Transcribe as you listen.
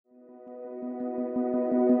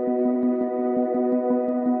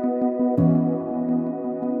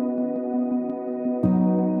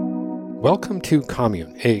Welcome to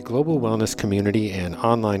Commune, a global wellness community and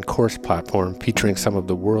online course platform featuring some of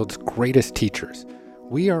the world's greatest teachers.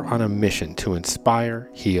 We are on a mission to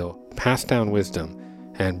inspire, heal, pass down wisdom,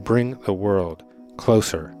 and bring the world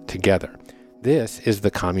closer together. This is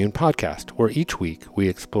the Commune Podcast, where each week we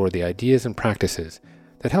explore the ideas and practices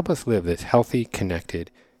that help us live this healthy,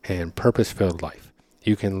 connected, and purpose-filled life.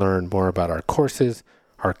 You can learn more about our courses,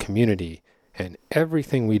 our community, and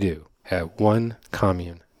everything we do at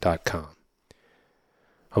onecommune.com.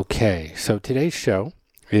 Okay, so today's show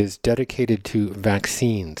is dedicated to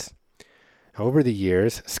vaccines. Over the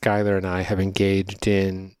years, Skylar and I have engaged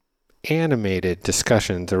in animated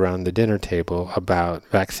discussions around the dinner table about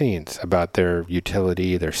vaccines, about their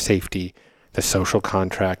utility, their safety, the social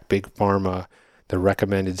contract, big pharma, the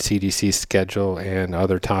recommended CDC schedule, and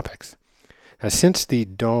other topics. Now, since the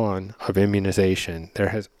dawn of immunization, there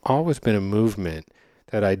has always been a movement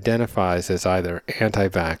that identifies as either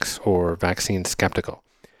anti-vax or vaccine skeptical.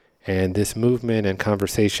 And this movement and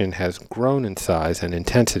conversation has grown in size and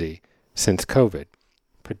intensity since COVID,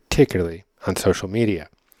 particularly on social media.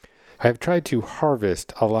 I have tried to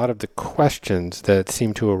harvest a lot of the questions that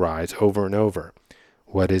seem to arise over and over.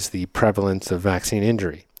 What is the prevalence of vaccine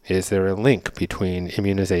injury? Is there a link between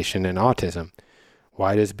immunization and autism?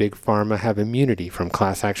 Why does Big Pharma have immunity from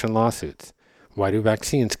class action lawsuits? Why do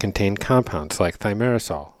vaccines contain compounds like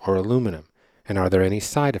thimerosal or aluminum? And are there any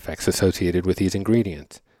side effects associated with these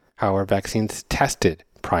ingredients? How are vaccines tested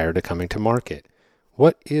prior to coming to market?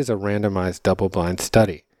 What is a randomized double-blind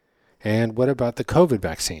study? And what about the COVID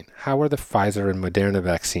vaccine? How are the Pfizer and Moderna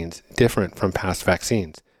vaccines different from past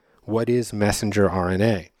vaccines? What is messenger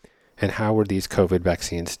RNA? And how were these COVID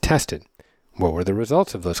vaccines tested? What were the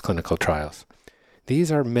results of those clinical trials?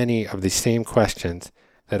 These are many of the same questions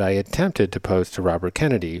that I attempted to pose to Robert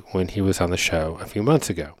Kennedy when he was on the show a few months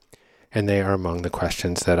ago. And they are among the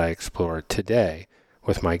questions that I explore today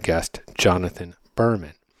with my guest, Jonathan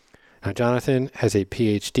Berman. Now, Jonathan has a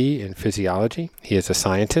PhD in physiology. He is a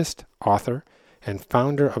scientist, author, and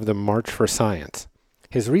founder of the March for Science.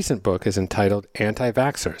 His recent book is entitled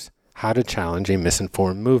Anti-Vaxxers: How to Challenge a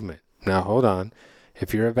Misinformed Movement. Now, hold on.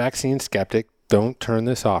 If you're a vaccine skeptic, don't turn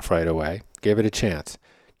this off right away. Give it a chance.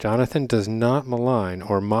 Jonathan does not malign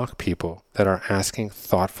or mock people that are asking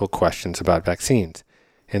thoughtful questions about vaccines.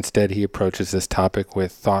 Instead, he approaches this topic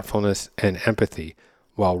with thoughtfulness and empathy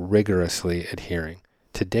while rigorously adhering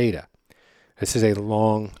to data. This is a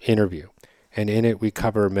long interview, and in it we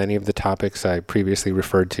cover many of the topics I previously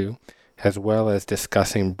referred to, as well as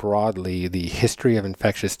discussing broadly the history of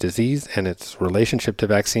infectious disease and its relationship to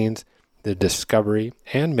vaccines, the discovery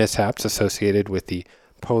and mishaps associated with the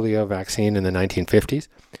polio vaccine in the 1950s,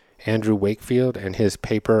 Andrew Wakefield and his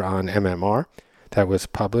paper on MMR that was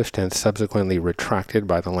published and subsequently retracted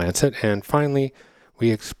by The Lancet, and finally,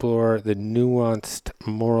 we explore the nuanced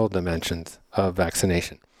moral dimensions of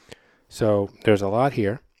vaccination. So there's a lot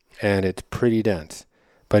here, and it's pretty dense.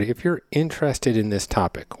 But if you're interested in this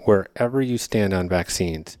topic, wherever you stand on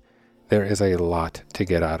vaccines, there is a lot to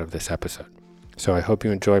get out of this episode. So I hope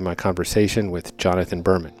you enjoy my conversation with Jonathan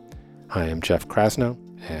Berman. I am Jeff Krasno,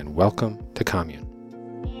 and welcome to Commune.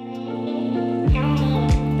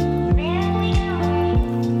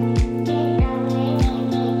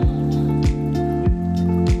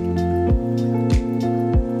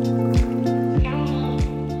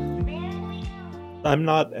 I'm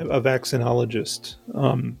not a vaccinologist.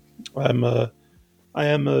 I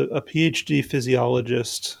am a PhD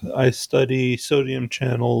physiologist. I study sodium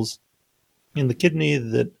channels in the kidney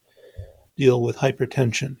that deal with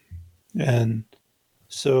hypertension. And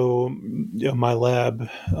so, my lab,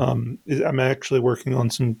 I'm actually working on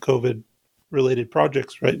some COVID-related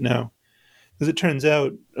projects right now. As it turns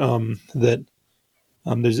out, that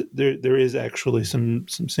there is actually some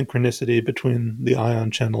synchronicity between the ion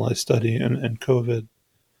channel I study and COVID.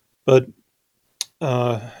 But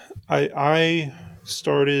I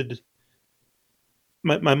started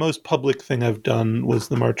my most public thing I've done was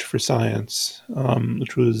the March for Science,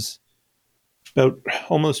 which was about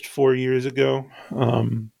almost 4 years ago.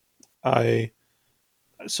 I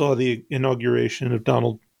saw the inauguration of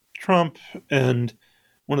Donald Trump, and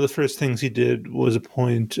one of the first things he did was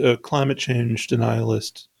appoint a climate change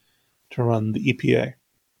denialist to run the EPA.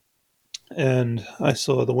 And I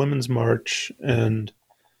saw the Women's March, and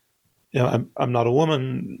I'm not a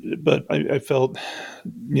woman, but I felt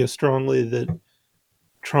strongly that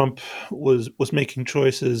Trump was making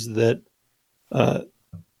choices that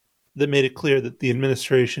made it clear that the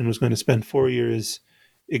administration was going to spend 4 years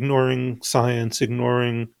ignoring science,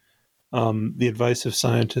 ignoring the advice of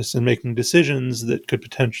scientists, and making decisions that could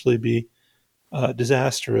potentially be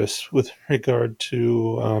disastrous with regard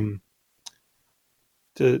to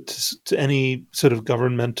to any sort of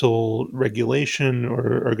governmental regulation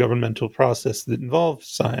or governmental process that involves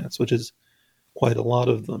science, which is quite a lot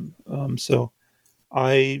of them. So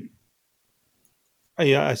I,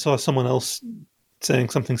 I saw someone else saying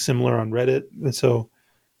something similar on Reddit, and so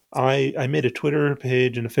I made a Twitter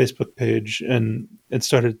page and a Facebook page and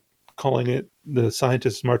started calling it the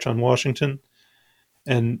Scientists March on Washington.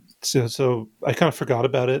 And so I kind of forgot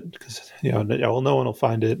about it because well, no one will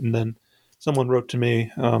find it. And then someone wrote to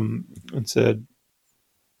me and said,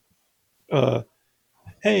 uh,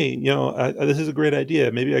 "Hey, this is a great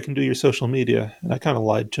idea. Maybe I can do your social media." And I kind of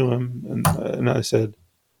lied to him, and I said,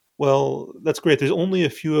 "Well, that's great. There's only a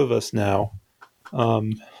few of us now,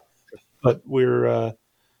 um, but we'll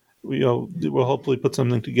hopefully put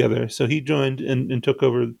something together." So he joined and took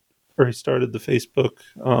over, or he started the Facebook.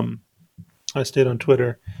 I stayed on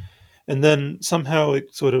Twitter, and then somehow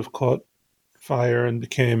it sort of caught fire and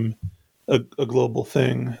became a global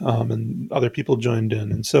thing, and other people joined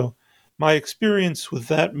in. And so my experience with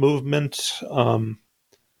that movement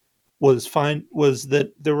was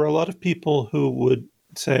that there were a lot of people who would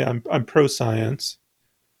say, I'm pro science.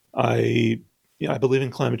 I believe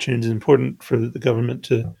in climate change is important for the government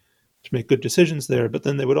to make good decisions there. But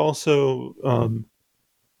then they would also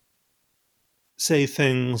say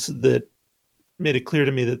things that made it clear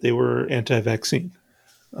to me that they were anti-vaccine,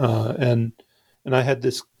 and I had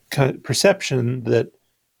this kind of perception that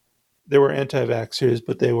they were anti-vaxxers,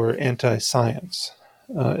 but they were anti-science,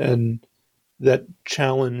 and that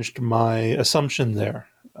challenged my assumption there,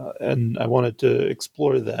 and I wanted to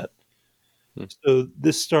explore that. Hmm. So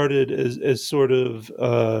this started as sort of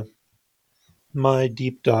my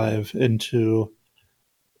deep dive into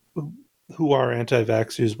who are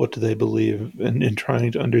anti-vaxxers, what do they believe, and in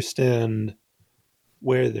trying to understand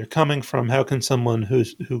where they're coming from. How can someone who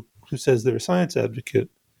says they're a science advocate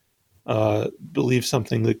believe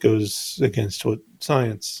something that goes against what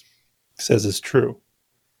science says is true?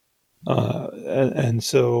 And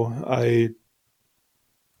so I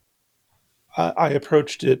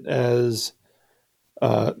approached it as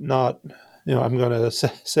not, I'm going to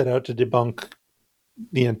set out to debunk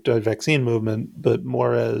the anti-vaccine movement, but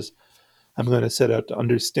more as I'm going to set out to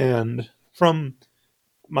understand from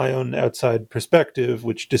my own outside perspective,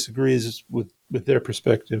 which disagrees with their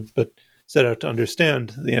perspective, but set out to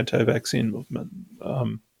understand the anti-vaccine movement.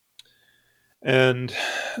 And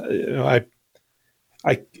I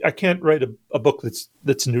can't write a book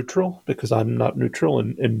that's neutral because I'm not neutral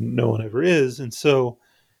and no one ever is. And so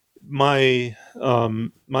my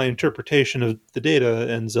interpretation of the data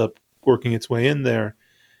ends up working its way in there.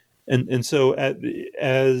 And so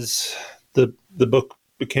as the book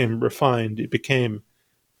became refined, it became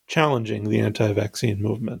challenging the anti-vaccine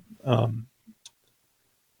movement,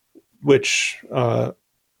 which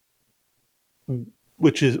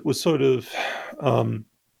was sort of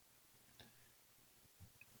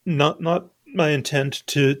not my intent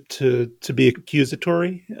to be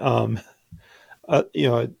accusatory. I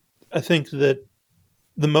think that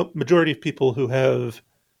the majority of people who have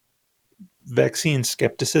vaccine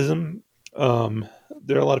skepticism,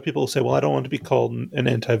 there are a lot of people who say, "Well, I don't want to be called an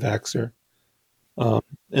anti-vaxxer," and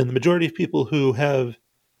the majority of people who have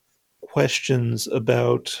questions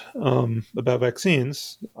about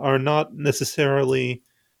vaccines are not necessarily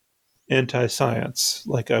anti-science,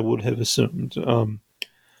 like I would have assumed.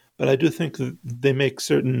 But I do think that they make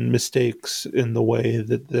certain mistakes in the way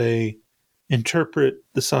that they interpret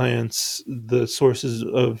the science, the sources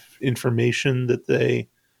of information that they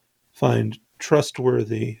find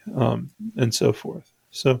trustworthy, and so forth.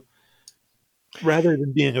 So rather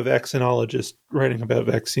than being a vaccinologist writing about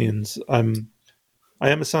vaccines, I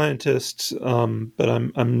am a scientist, but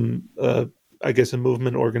I'm I guess a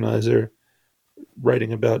movement organizer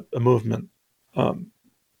writing about a movement. Um,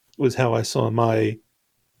 was how I saw my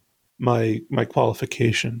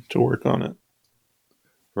qualification to work on it.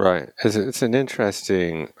 Right. It's an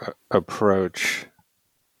interesting approach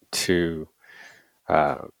to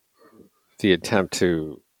uh, the attempt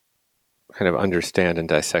to kind of understand and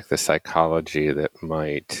dissect the psychology that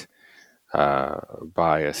might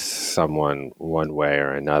bias someone one way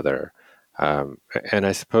or another. And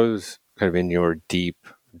I suppose, kind of in your deep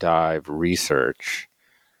dive research,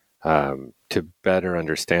 to better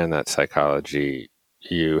understand that psychology,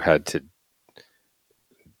 you had to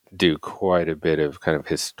do quite a bit of kind of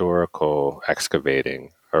historical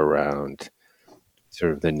excavating around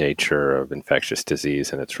sort of the nature of infectious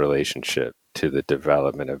disease and its relationship to the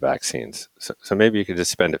development of vaccines. So maybe you could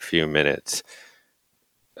just spend a few minutes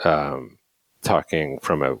um, talking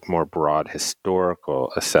from a more broad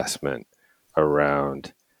historical assessment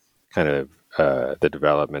around kind of the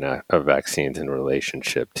development of vaccines in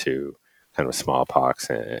relationship to kind of smallpox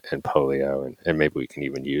and polio, and maybe we can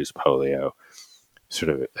even use polio sort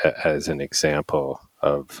of as an example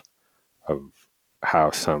of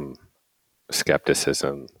how some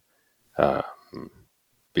skepticism uh,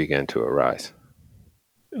 began to arise.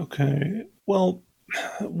 Okay. Well,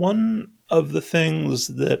 one of the things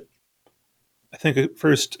that I think it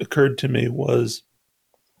first occurred to me was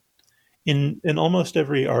in almost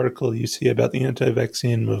every article you see about the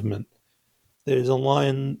anti-vaccine movement, there's a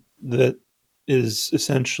line that is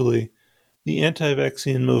essentially the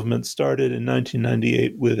anti-vaccine movement started in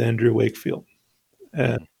 1998 with Andrew Wakefield,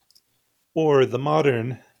 uh, or the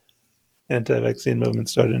modern anti-vaccine movement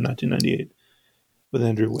started in 1998 with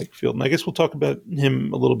Andrew Wakefield. And I guess we'll talk about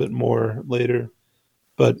him a little bit more later,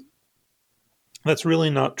 but that's really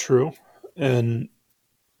not true. And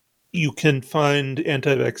you can find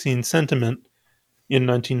anti-vaccine sentiment in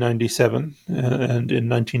 1997 and in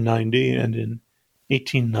 1990 and in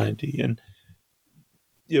 1890, and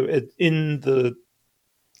in the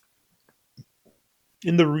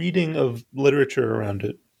reading of literature around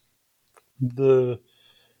it, the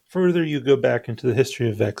further you go back into the history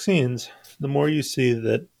of vaccines, the more you see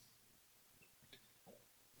that,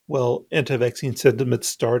 well, anti-vaccine sentiment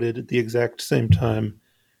started at the exact same time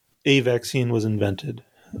a vaccine was invented,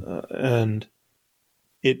 and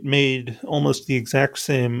it made almost the exact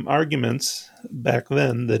same arguments back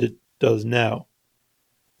then that it does now.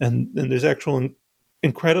 And there's actual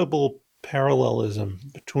incredible parallelism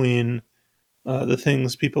between the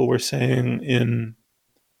things people were saying in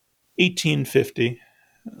 1850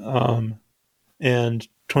 and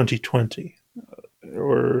 2020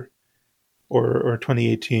 or, or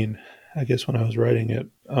 2018, I guess, when I was writing it.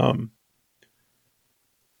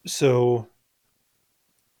 So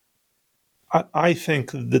I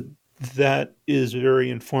think that that is very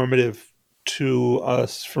informative to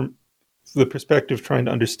us from the perspective trying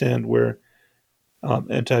to understand where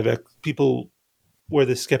anti-vax people, where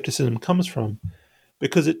the skepticism comes from,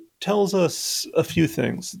 because it tells us a few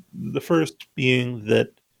things. The first being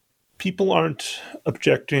that people aren't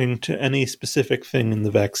objecting to any specific thing in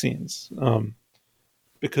the vaccines,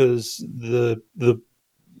 because the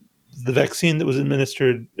vaccine that was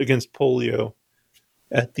administered against polio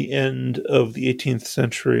at the end of the 18th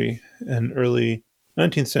century and early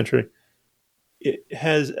 19th century, it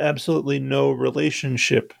has absolutely no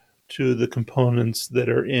relationship to the components that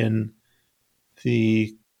are in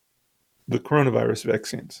the the coronavirus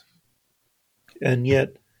vaccines. And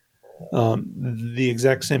yet, the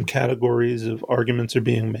exact same categories of arguments are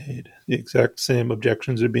being made. The exact same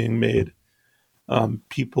objections are being made.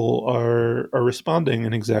 People are responding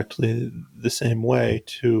in exactly the same way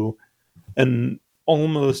to an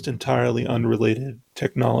almost entirely unrelated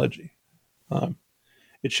technology. Um,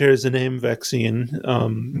 it shares the name vaccine,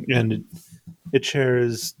 and it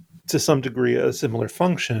shares to some degree a similar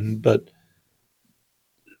function, but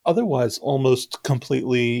otherwise almost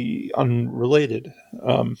completely unrelated.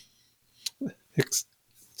 Um,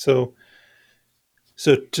 so,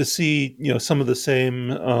 so to see some of the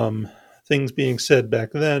same things being said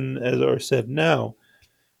back then as are said now,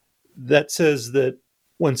 that says that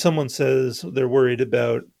when someone says they're worried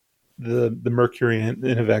about the mercury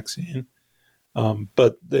in a vaccine,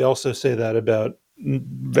 but they also say that about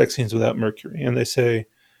vaccines without mercury, and they say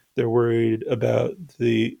they're worried about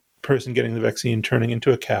the person getting the vaccine turning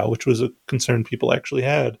into a cow, which was a concern people actually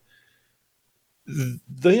had.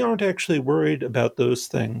 They aren't actually worried about those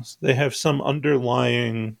things. They have some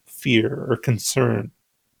underlying fear or concern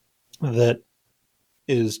that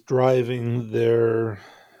is driving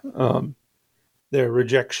um, their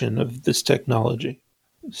rejection of this technology.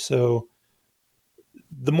 So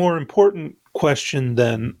the more important question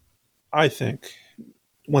then, I think,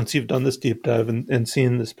 once you've done this deep dive and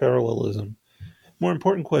seen this parallelism, more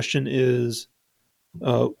important question is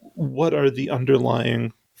what are the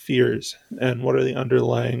underlying fears and what are the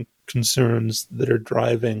underlying concerns that are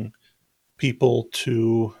driving people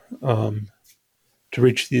to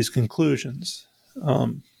reach these conclusions.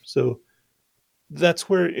 So that's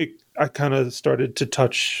where I kind of started to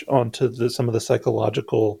touch onto some of the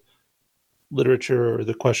psychological literature or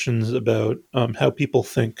the questions about how people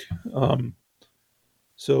think.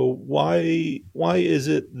 So why is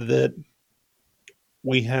it that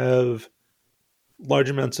we have large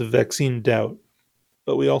amounts of vaccine doubt,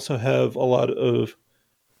 but we also have a lot of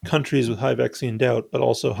countries with high vaccine doubt, but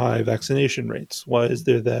also high vaccination rates? Why is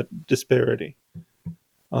there that disparity?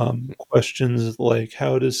 Questions like,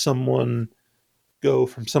 how does someone go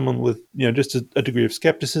from someone with just a degree of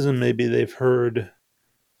skepticism? Maybe they've heard,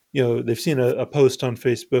 they've seen a post on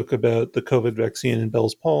Facebook about the COVID vaccine and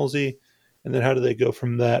Bell's palsy, and then how do they go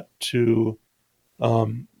from that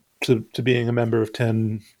um, to being a member of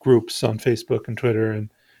 10 groups on Facebook and Twitter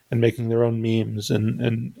and making their own memes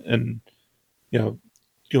and you know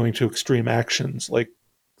going to extreme actions like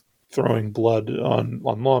throwing blood on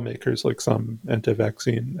lawmakers like some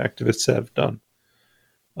anti-vaccine activists have done,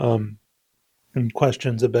 um, and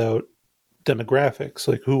questions about demographics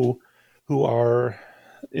like who are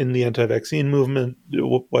in the anti-vaccine movement,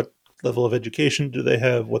 what level of education do they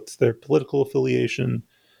have, what's their political affiliation,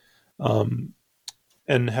 um,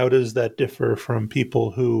 and how does that differ from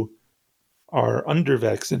people who are under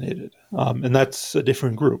vaccinated, and that's a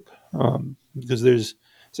different group, because there's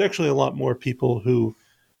actually a lot more people who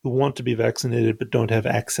want to be vaccinated but don't have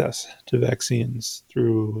access to vaccines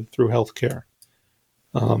through healthcare,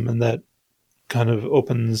 and that kind of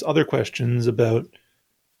opens other questions about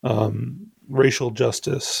racial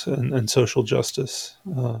justice and social justice.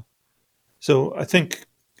 So I think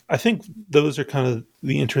those are kind of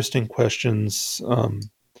the interesting questions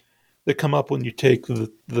that come up when you take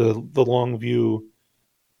the long view,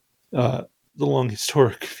 uh, the long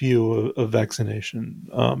historic view of vaccination.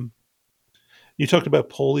 You talked about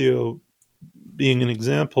polio being an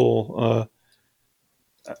example.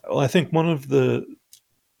 Well, I think one of the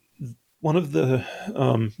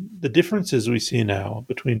differences we see now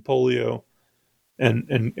between polio and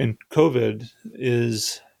COVID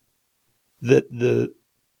is that the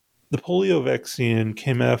polio vaccine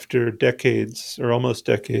came after decades or almost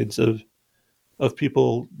decades of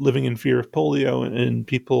people living in fear of polio and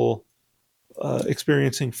people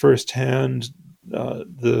experiencing firsthand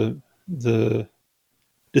the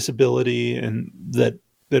disability and that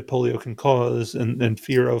polio can cause and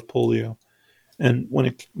fear of polio. And when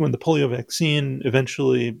the polio vaccine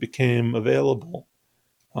eventually became available,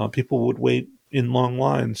 people would wait in long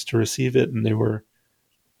lines to receive it, and they were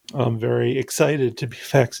very excited to be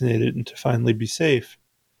vaccinated and to finally be safe.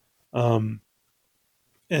 Um,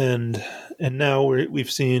 and and now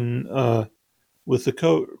we've seen with the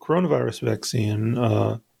coronavirus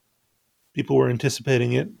vaccine, people were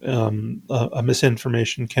anticipating it. A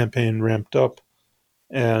misinformation campaign ramped up,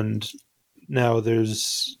 and now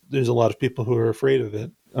there's a lot of people who are afraid of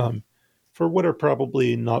it, for what are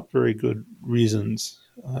probably not very good reasons.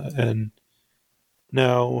 And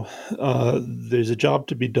now there's a job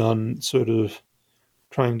to be done, sort of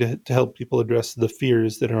trying to help people address the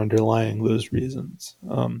fears that are underlying those reasons,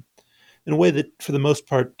 in a way that, for the most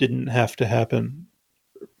part, didn't happen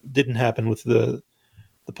with the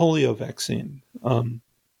polio vaccine. And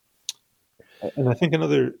I think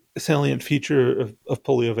another salient feature of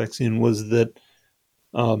polio vaccine was that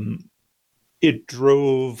um, it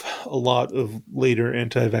drove a lot of later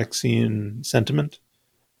anti-vaccine sentiment.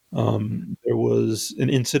 There was an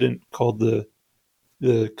incident called the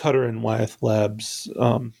Cutter and Wyeth Labs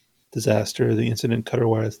disaster, the incident Cutter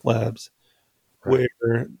Wyeth Labs, Right.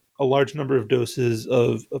 where a large number of doses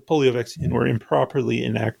of polio vaccine were improperly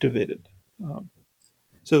inactivated. Um,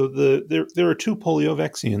 so there are two polio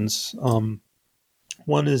vaccines.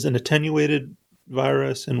 One is an attenuated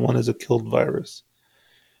virus, and one is a killed virus.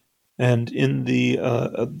 And in the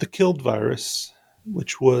killed virus,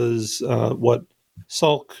 which was what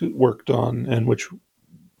Salk worked on, and which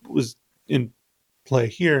was in play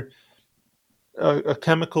here, a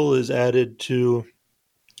chemical is added to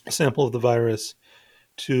a sample of the virus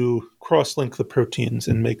to cross-link the proteins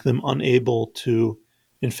and make them unable to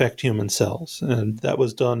infect human cells, and that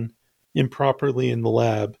was done improperly in the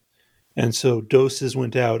lab. And so doses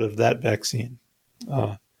went out of that vaccine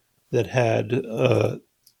uh, that had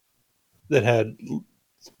that had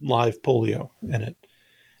live polio in it,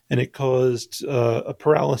 and it caused a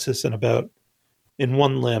paralysis in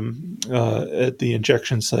one limb at the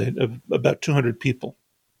injection site of about 200 people,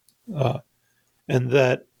 uh, and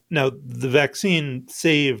that now the vaccine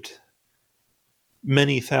saved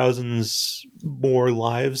many thousands more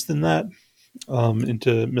lives than that,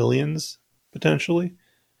 into millions potentially,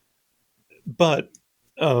 but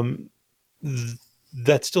um, th-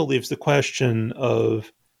 that still leaves the question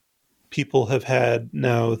of people have had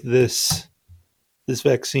now this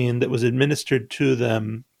vaccine that was administered to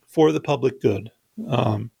them for the public good,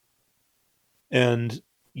 um, and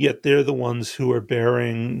yet they're the ones who are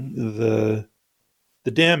bearing the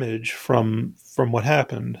damage from what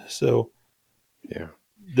happened. So Yeah.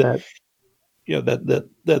 that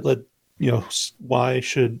that led, why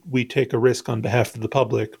should we take a risk on behalf of the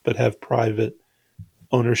public but have private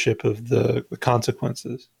ownership of the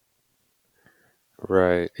consequences?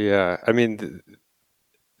 Right. Yeah. I mean,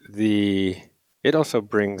 the it also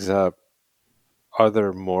brings up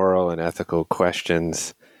other moral and ethical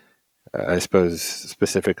questions, I suppose,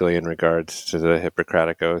 specifically in regards to the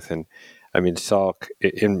Hippocratic Oath. And I mean, Salk,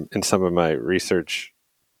 in some of my research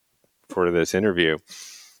for this interview,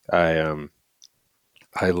 I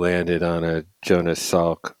I landed on a Jonas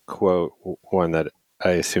Salk quote, one that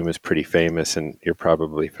I assume is pretty famous and you're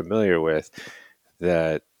probably familiar with,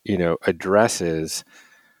 that, you know, addresses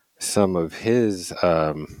some of his,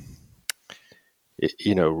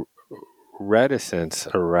 you know, reticence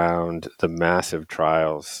around the massive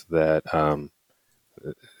trials that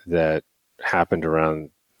happened around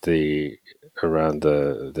the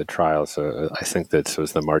trials. I think that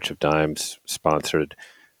was the March of Dimes sponsored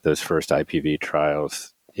those first IPV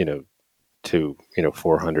trials. You know, to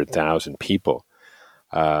 400,000 people,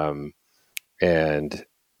 and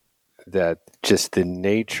that just the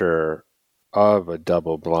nature of a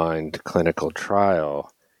double-blind clinical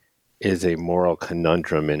trial is a moral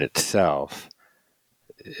conundrum in itself,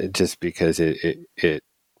 just because it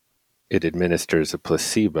administers a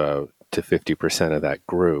placebo to 50% of that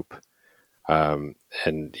group. And,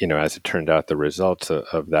 you know, as it turned out, the results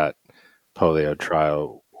of that polio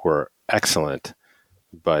trial were excellent,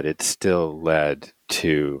 but it still led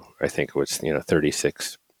to, I think it was,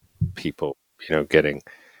 36 people,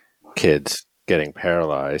 kids getting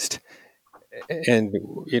paralyzed. And,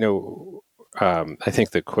 I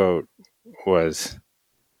think the quote was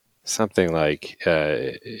something like,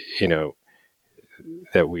 that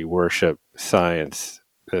we worship science,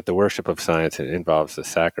 that the worship of science involves the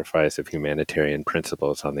sacrifice of humanitarian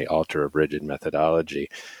principles on the altar of rigid methodology.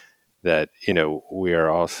 That,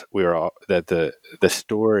 that the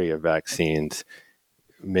story of vaccines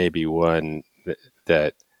may be one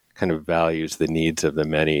that kind of values the needs of the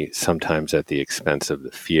many, sometimes at the expense of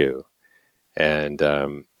the few. And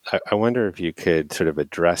I wonder if you could sort of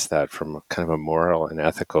address that from kind of a moral and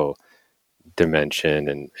ethical dimension,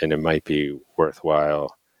 and it might be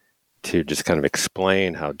worthwhile to just kind of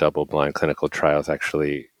explain how double-blind clinical trials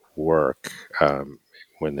actually work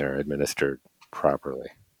when they're administered properly.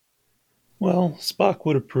 Well, Spock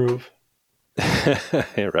would approve.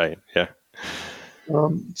 Right, yeah.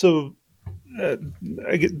 So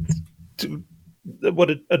I get to what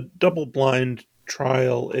a double-blind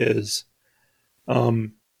trial is.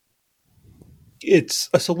 It's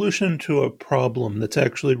a solution to a problem that's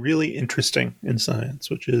actually really interesting in science,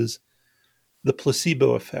 which is the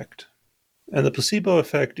placebo effect. And the placebo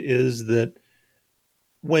effect is that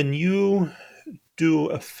when you do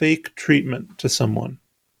a fake treatment to someone,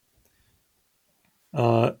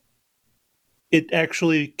 it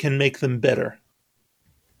actually can make them better.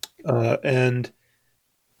 And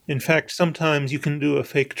in fact, sometimes you can do a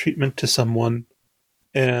fake treatment to someone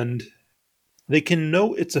and they can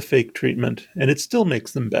know it's a fake treatment and it still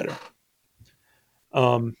makes them better.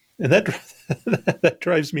 And that that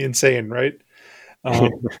drives me insane, right?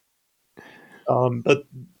 But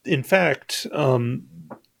in fact,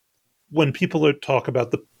 when people talk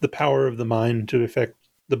about the power of the mind to affect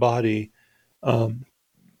the body, to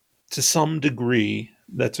some degree,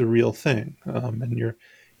 that's a real thing, and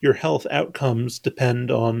your health outcomes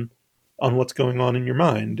depend on what's going on in your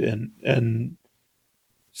mind, and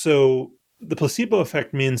so the placebo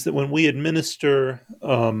effect means that when we administer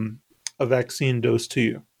a vaccine dose to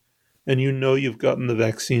you, and you know you've gotten the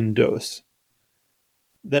vaccine dose,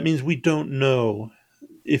 that means we don't know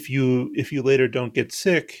if you later don't get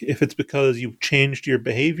sick, if it's because you've changed your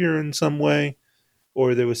behavior in some way,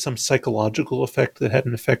 or there was some psychological effect that had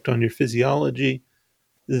an effect on your physiology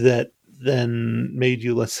that then made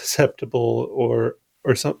you less susceptible, or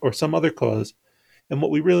some other cause. And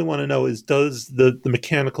what we really want to know is, does the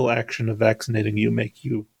mechanical action of vaccinating you make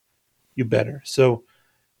you better? So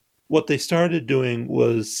what they started doing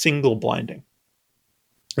was single blinding.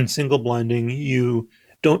 In single blinding, you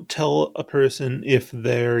don't tell a person if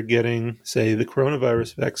they're getting, say, the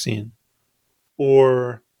coronavirus vaccine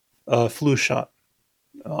or a flu shot.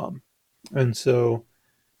 And so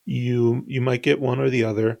you might get one or the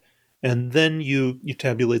other, and then you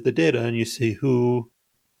tabulate the data and you see who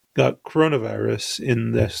got coronavirus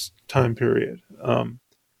in this time period,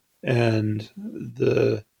 and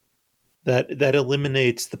that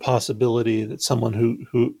eliminates the possibility that someone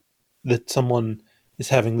is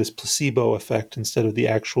having this placebo effect instead of the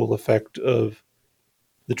actual effect of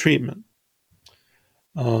the treatment.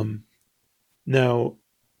 Now,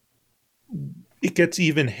 it gets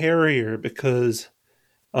even hairier because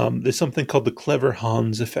there's something called the Clever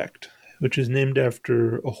Hans effect, which is named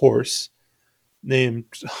after a horse named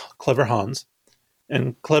Clever Hans.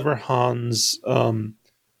 And Clever Hans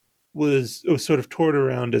was sort of toured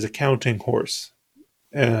around as a counting horse.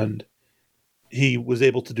 And he was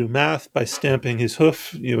able to do math by stamping his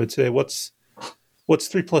hoof. You would say, what's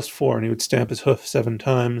 3 plus 4? And he would stamp his hoof 7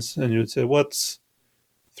 times. And you would say, what's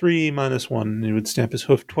 3 minus 1, and he would stamp his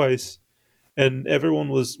hoof twice. And everyone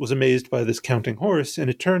was amazed by this counting horse. And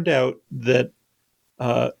it turned out that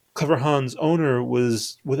Clever Hans' owner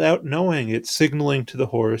was, without knowing it, signaling to the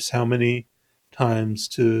horse how many times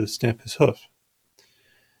to stamp his hoof.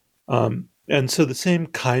 And so the same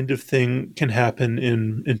kind of thing can happen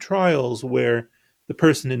in trials where the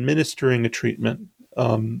person administering a treatment,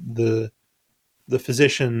 the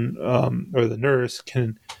physician or the nurse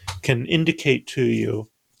can indicate to you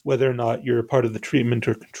whether or not you're a part of the treatment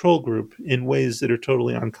or control group in ways that are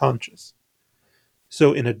totally unconscious.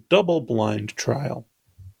 So in a double-blind trial,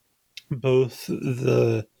 both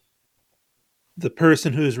the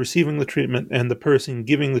person who is receiving the treatment and the person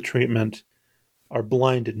giving the treatment are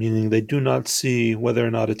blinded, meaning they do not see whether or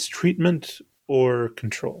not it's treatment or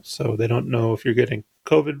control. So they don't know if you're getting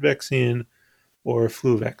COVID vaccine or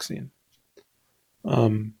flu vaccine.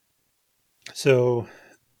 So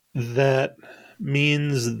that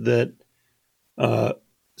means that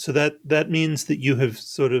that means that you have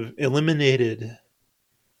sort of eliminated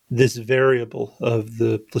this variable of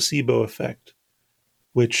the placebo effect,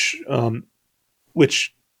 which you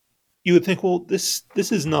would think, well, this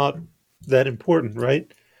is not that important,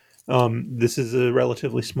 right? This is a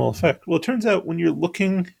relatively small effect. Well, it turns out when you're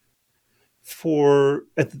looking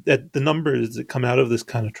at the numbers that come out of this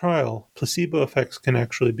kind of trial, placebo effects can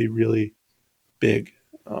actually be really big.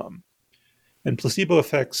 And placebo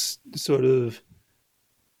effects sort of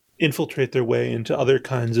infiltrate their way into other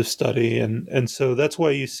kinds of study. And so that's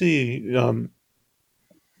why you see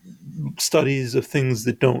studies of things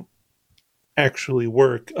that don't actually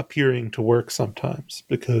work appearing to work sometimes,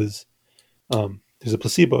 because there's a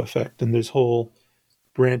placebo effect, and there's whole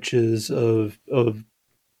branches of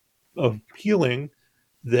healing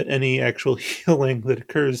that any actual healing that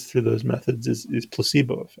occurs through those methods is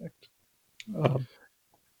placebo effect.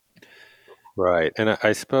 Right. And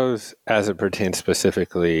I suppose as it pertains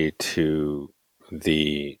specifically to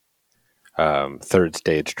the third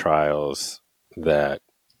stage trials that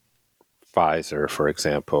Pfizer, for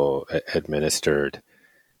example, administered,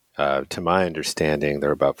 to my understanding, there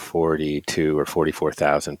were about 42 or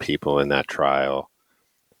 44,000 people in that trial.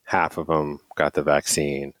 Half of them got the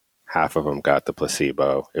vaccine, half of them got the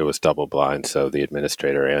placebo. It was double blind, so the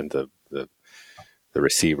administrator and the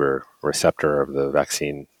receptor of the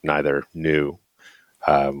vaccine neither knew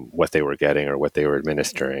what they were getting or what they were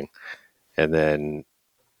administering. And then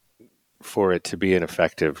for it to be an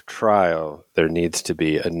effective trial, there needs to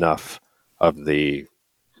be enough of the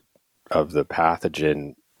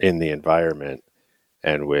pathogen in the environment.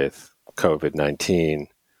 And with COVID-19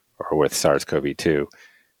 or with SARS-CoV-2,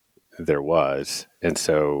 there was. And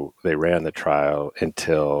so they ran the trial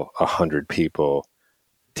until 100 people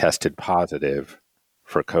tested positive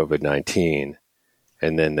for COVID-19.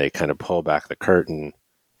 And then they kind of pull back the curtain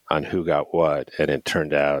on who got what. And it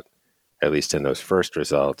turned out, at least in those first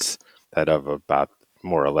results, that of about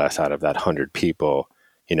more or less out of that 100 people,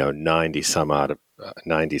 90 some odd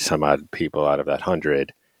people out of that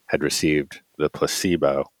 100 had received the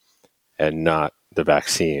placebo and not the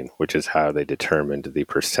vaccine, which is how they determined the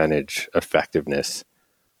percentage effectiveness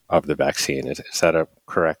of the vaccine. Is that a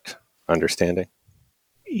correct understanding?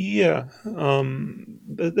 Yeah,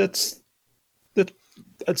 that's that.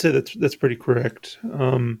 I'd say that's pretty correct.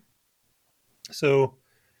 So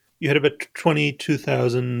you had about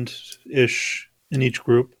 22,000 ish in each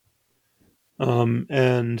group,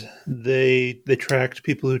 and they tracked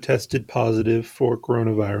people who tested positive for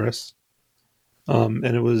coronavirus, and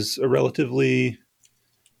it was a relatively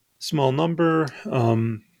small number,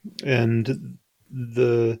 and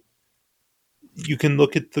the you can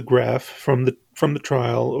look at the graph from the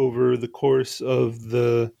trial over the course of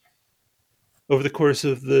the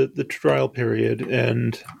trial period,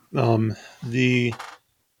 and the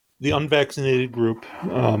unvaccinated group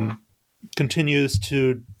continues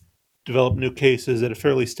to develop new cases at a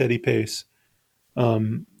fairly steady pace,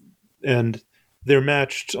 and they're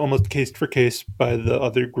matched almost case for case by the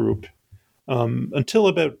other group until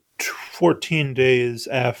about 14 days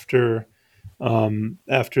after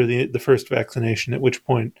the first vaccination, at which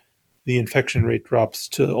point the infection rate drops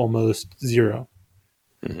to almost zero.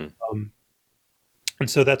 Mm-hmm. And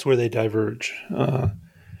so that's where they diverge.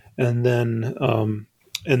 And then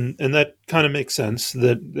and that kind of makes sense,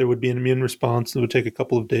 that there would be an immune response that would take a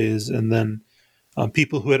couple of days, and then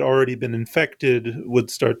people who had already been infected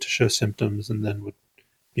would start to show symptoms and then would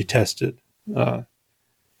be tested.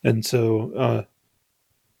 And so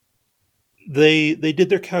they did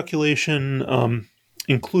their calculation,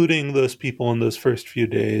 including those people in those first few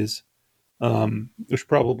days, which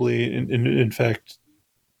probably, in fact,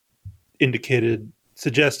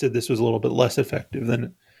 suggested this was a little bit less effective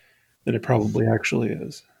than it probably actually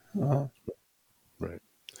is. Right.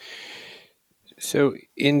 So,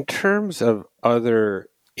 in terms of other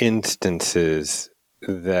instances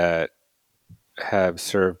that have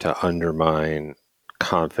served to undermine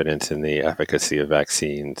confidence in the efficacy of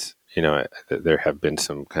vaccines, there have been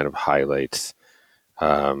some kind of highlights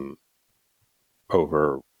um,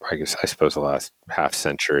 over, I suppose, the last half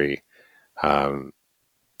century. Um,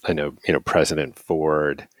 I know, President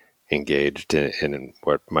Ford engaged in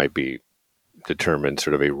what might be determined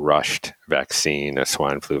sort of a rushed vaccine, a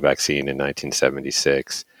swine flu vaccine in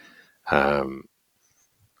 1976. Um,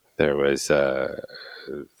 there was the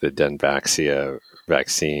Denvaxia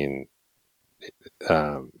vaccine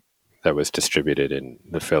um, that was distributed in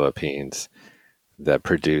the Philippines that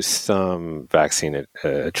produced some vaccine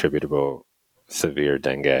attributable severe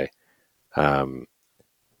dengue. Um,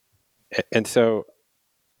 and so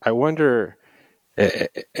I wonder,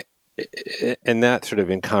 and that sort of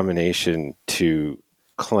in combination to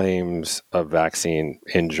claims of vaccine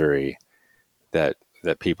injury that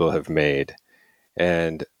people have made,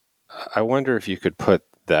 and I wonder if you could put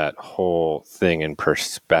that whole thing in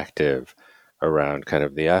perspective around kind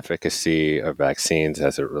of the efficacy of vaccines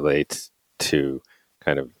as it relates to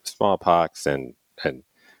kind of smallpox and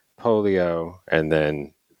polio, and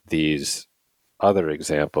then these other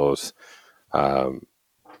examples um,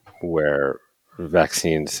 where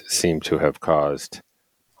vaccines seem to have caused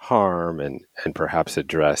harm and perhaps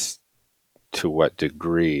address to what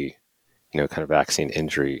degree kind of vaccine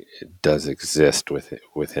injury does exist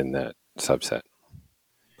within that subset.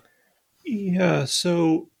 Yeah,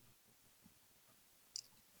 so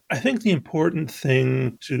I think the important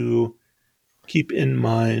thing to keep in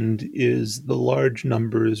mind is the large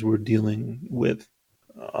numbers we're dealing with.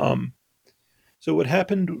 Um, so, what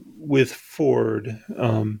happened with Ford,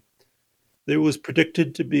 there was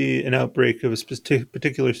predicted to be an outbreak of a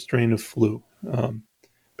particular strain of flu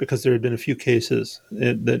because there had been a few cases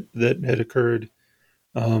that had occurred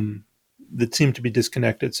that seemed to be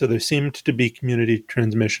disconnected. So, there seemed to be community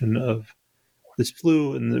transmission of this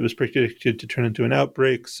flu, and it was predicted to turn into an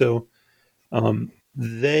outbreak. So,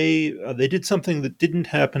 they did something that didn't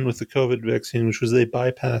happen with the COVID vaccine, which was they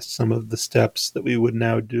bypassed some of the steps that we would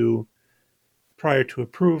now do prior to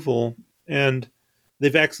approval, and they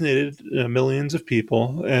vaccinated millions of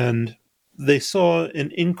people, and they saw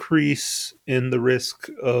an increase in the risk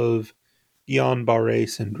of Guillain-Barré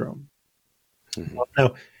syndrome. Mm-hmm.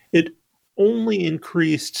 Now, it only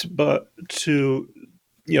increased, but to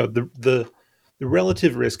the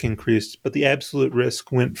relative risk increased, but the absolute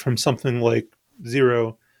risk went from something like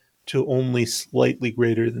zero to only slightly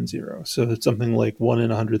greater than zero. So it's something like 1 in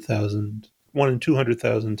 100,000, 1 in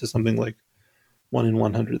 200,000 to something like 1 in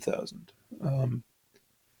 100,000.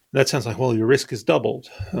 That sounds like, well, your risk is doubled.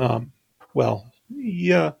 Well,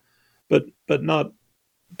 yeah, but not,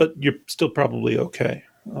 but you're still probably okay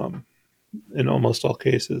in almost all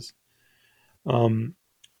cases. Um,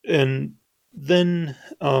 and then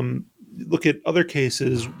look at other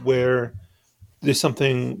cases where there's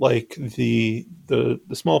something like the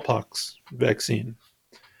smallpox vaccine.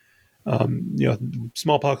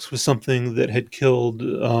 Smallpox was something that had killed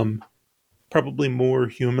probably more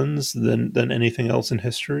humans than anything else in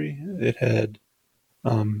history. It had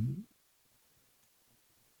um,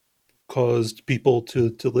 caused people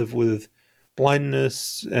to live with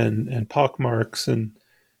blindness and pockmarks and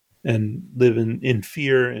live in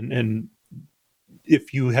fear, and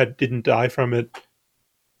if you didn't die from it,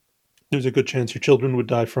 there's a good chance your children would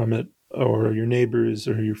die from it, or your neighbors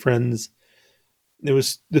or your friends. It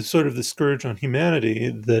was the sort of the scourge on humanity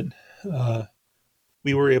that uh,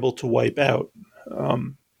 we were able to wipe out.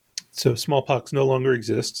 Um, so smallpox no longer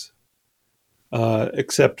exists,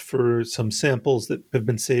 except for some samples that have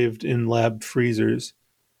been saved in lab freezers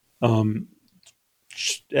um,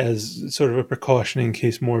 as sort of a precaution in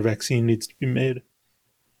case more vaccine needs to be made.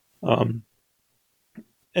 Um,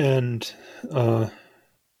 and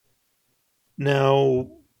Now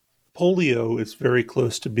polio is very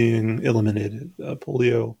close to being eliminated.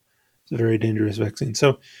 Polio is a very dangerous vaccine.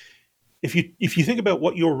 So if you think about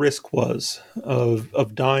what your risk was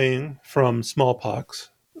of dying from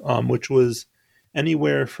smallpox, which was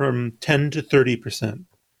anywhere from 10 to 30%,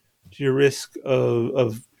 to your risk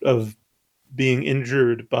of being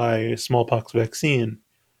injured by a smallpox vaccine,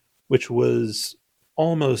 which was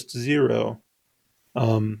almost zero,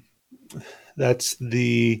 um, that's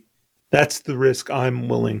the that's the risk I'm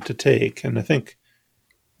willing to take. And I think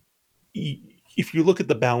if you look at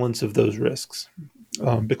the balance of those risks,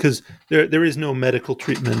 because there is no medical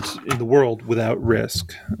treatment in the world without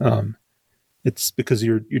risk. It's because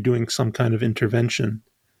you're doing some kind of intervention.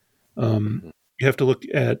 Um, you have to look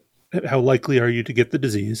at how likely are you to get the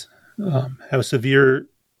disease? How severe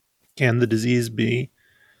can the disease be?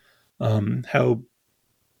 How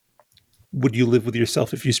would you live with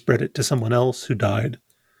yourself if you spread it to someone else who died?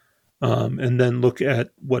 And then look at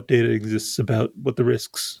what data exists about what the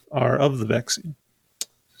risks are of the vaccine.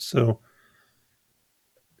 So,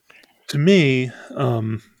 to me,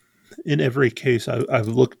 in every case I've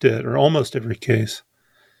looked at, or almost every case,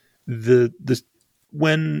 the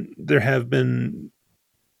when there have been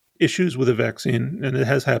issues with a vaccine, and it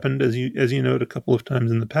has happened, as you note, a couple of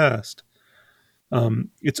times in the past,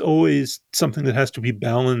 it's always something that has to be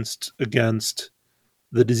balanced against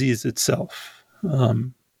the disease itself.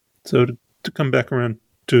 So to come back around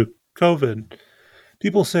to COVID,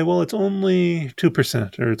 people say, well, it's only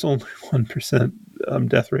 2%, or it's only 1%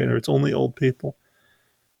 death rate, or it's only old people.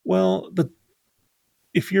 Well,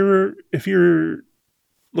 if you're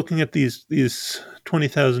looking at these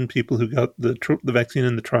 20,000 people who got the vaccine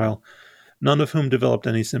in the trial, none of whom developed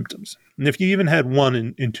any symptoms, and if you even had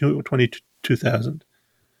one in 22,000,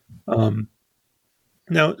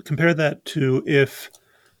 now compare that to if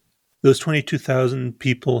those 22,000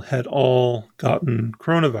 people had all gotten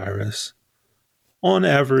coronavirus. On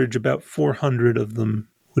average, about 400 of them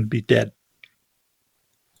would be dead,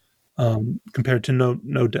 compared to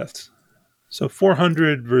no deaths. So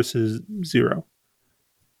 400 versus zero.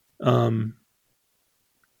 I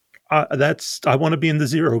want to be in the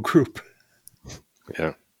zero group.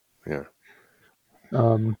 Yeah. Yeah.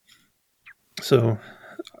 So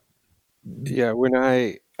Yeah. When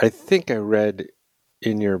I think I read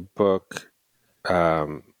in your book,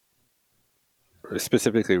 um,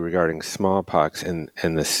 specifically regarding smallpox and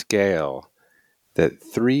the scale, that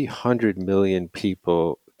 300 million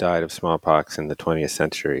people died of smallpox in the 20th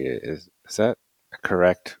century. Is that a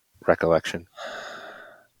correct recollection?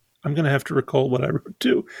 I'm going to have to recall what I wrote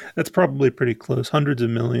too. That's probably pretty close. Hundreds of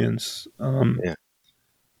millions. Yeah,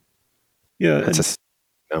 Yeah, that's and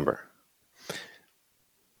number.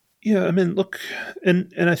 yeah, I mean, look,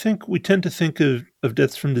 and I think we tend to think of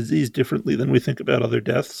deaths from disease differently than we think about other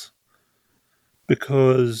deaths,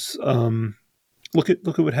 because look at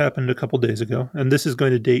what happened a couple days ago, and this is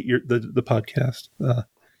going to date the podcast.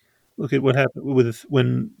 Look at what happened with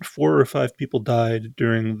when 4 or 5 people died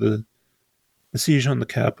during the siege on the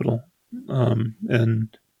Capitol,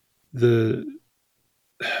 and the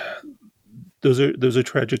those are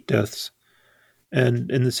tragic deaths.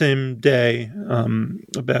 And in the same day,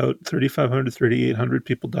 about 3,500, 3,800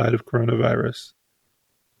 people died of coronavirus.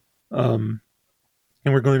 Um,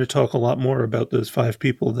 and we're going to talk a lot more about those 5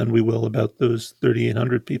 people than we will about those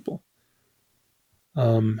 3,800 people.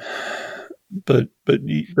 Um, but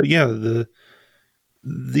yeah, the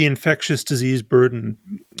infectious disease burden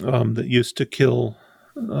that used to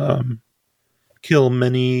um, kill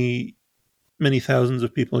many thousands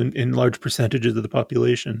of people in large percentages of the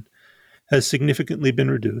population has significantly been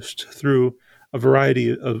reduced through a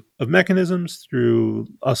variety of mechanisms, through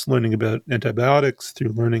us learning about antibiotics,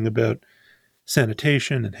 through learning about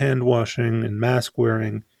sanitation and hand washing and mask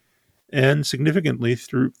wearing, and significantly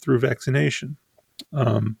through vaccination.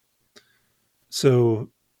 Um, so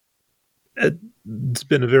it's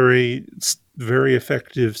been a very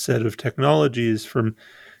effective set of technologies from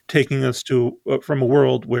taking us to from a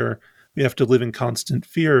world where we have to live in constant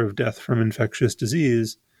fear of death from infectious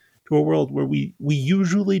disease to a world where we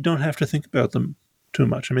usually don't have to think about them too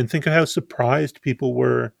much. I mean, think of how surprised people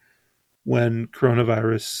were when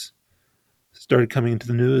coronavirus started coming into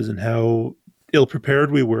the news, and how ill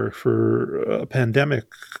prepared we were for a pandemic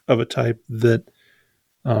of a type that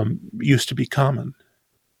used to be common.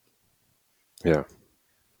 Yeah,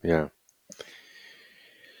 yeah.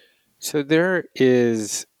 So there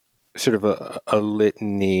is sort of a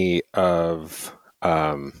litany of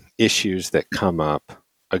issues that come up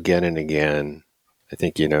again and again. I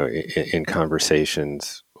think in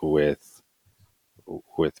conversations with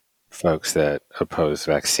folks that oppose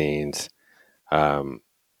vaccines. Um,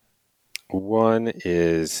 One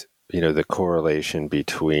is the correlation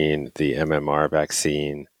between the MMR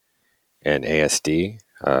vaccine and ASD,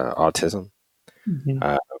 autism. Mhm.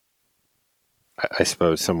 Uh, I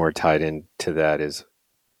suppose somewhere tied into that is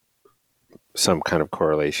some kind of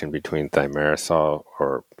correlation between thimerosal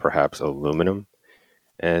or perhaps aluminum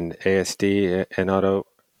and ASD and other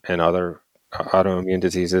autoimmune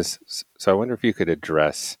diseases. So I wonder if you could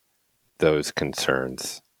address those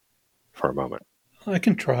concerns for a moment. I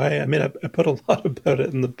can try. I mean, I put a lot about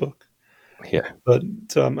it in the book, Yeah. but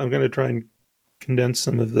I'm going to try and condense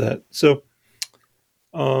some of that. So,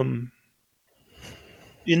 um,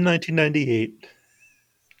 in 1998,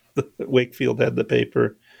 Wakefield had the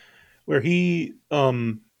paper where he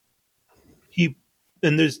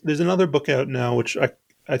and there's another book out now which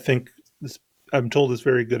I think this, I'm told is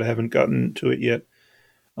very good. I haven't gotten to it yet.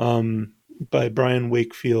 Um, by Brian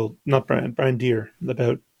Wakefield, not Brian Deere,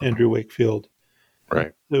 about Andrew Wakefield.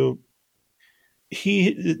 Right. So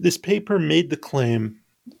this paper made the claim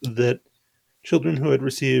that children who had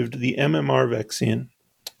received the MMR vaccine,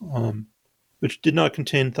 um, which did not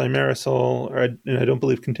contain thimerosal, and I don't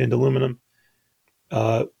believe contained aluminum,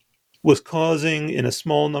 uh, was causing in a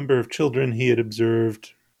small number of children he had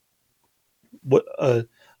observed what a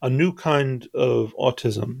new kind of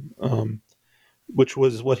autism, which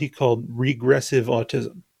was what he called regressive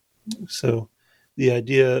autism. So the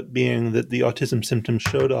idea being that the autism symptoms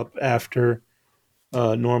showed up after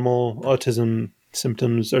normal autism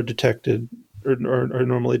symptoms are detected or are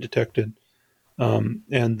normally detected,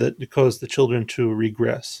 and that it caused the children to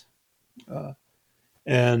regress. Uh,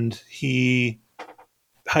 and he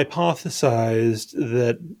hypothesized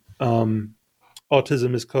that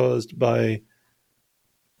autism is caused by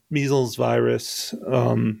measles virus,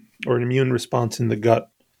 or an immune response in the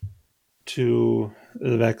gut to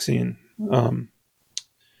the vaccine.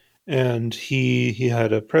 And he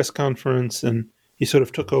had a press conference, and he sort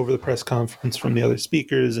of took over the press conference from the other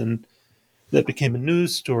speakers, and that became a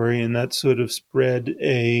news story, and that sort of spread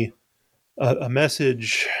a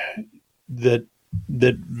message that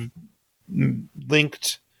that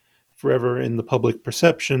linked forever in the public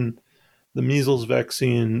perception the measles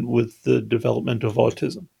vaccine with the development of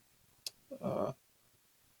autism. Uh,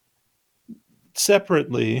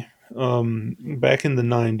 Separately, back in the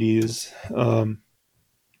 90s,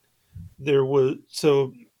 there was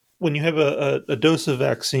so when you have a dose of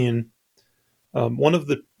vaccine, one of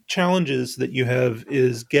the challenges that you have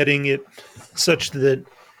is getting it such that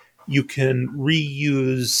you can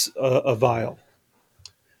reuse a vial,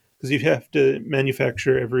 because you have to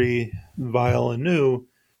manufacture every vial anew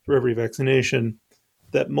for every vaccination.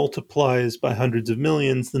 That multiplies by hundreds of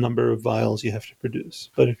millions the number of vials you have to produce.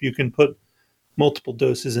 But if you can put multiple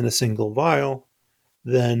doses in a single vial,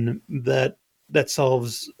 then that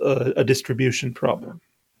solves a distribution problem.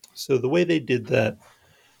 So the way they did that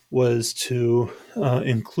was to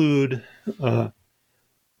include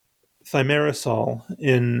thimerosal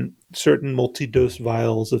in certain multi-dose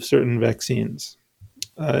vials of certain vaccines,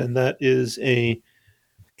 and that is a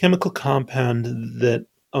chemical compound that,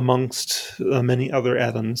 amongst many other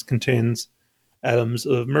atoms, contains atoms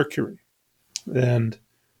of mercury. And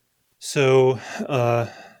so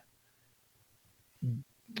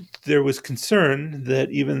there was concern that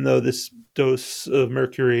even though this dose of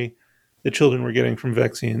mercury that children were getting from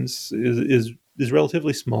vaccines is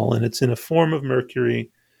relatively small, and it's in a form of mercury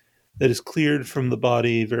that is cleared from the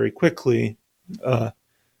body very quickly,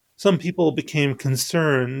 some people became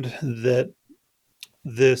concerned that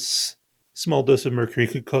this small dose of mercury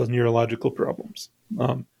could cause neurological problems.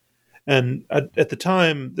 And at the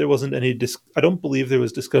time, there wasn't any. I don't believe there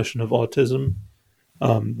was discussion of autism.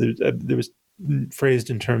 There was phrased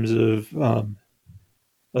in terms of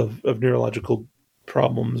neurological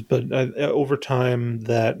problems, but over time,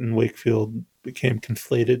 that and Wakefield became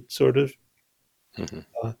conflated, sort of.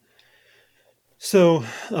 Mm-hmm. So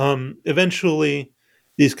eventually,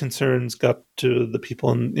 these concerns got to the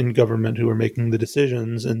people in government who were making the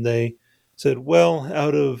decisions, and they said, well,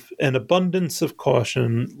 out of an abundance of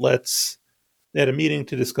caution, they had a meeting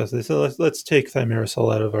to discuss this. So let's take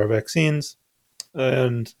thimerosal out of our vaccines,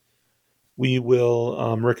 and we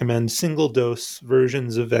will recommend single dose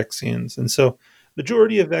versions of vaccines. And so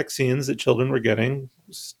majority of vaccines that children were getting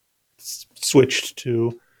switched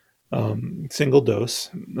to single dose,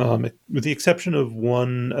 with the exception of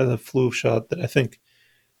one flu shot that I think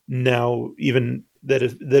now even that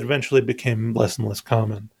eventually became less and less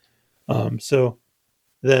common. So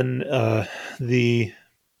then the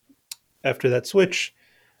after that switch,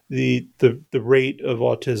 the rate of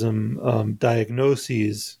autism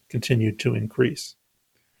diagnoses continued to increase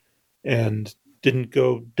and didn't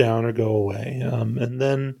go down or go away. And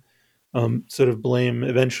then sort of blame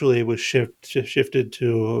eventually was shifted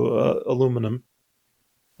to aluminum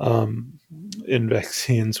in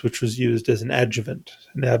vaccines, which was used as an adjuvant.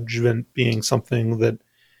 An adjuvant being something that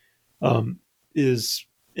is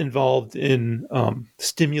involved in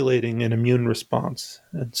stimulating an immune response.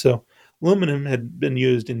 And so aluminum had been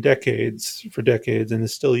used for decades, and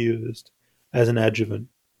is still used as an adjuvant.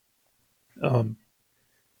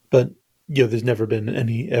 But there's never been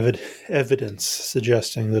any evidence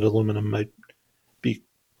suggesting that aluminum might be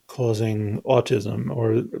causing autism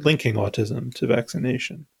or linking autism to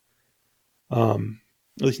vaccination. At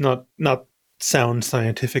least not sound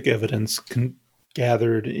scientific evidence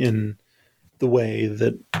gathered in the way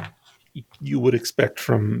that you would expect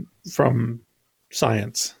from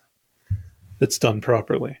science that's done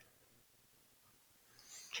properly.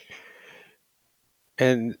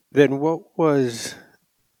 And then what was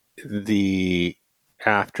the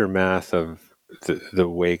aftermath of the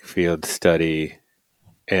Wakefield study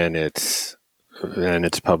and its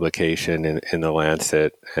publication in the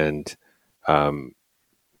Lancet, um,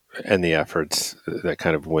 and the efforts that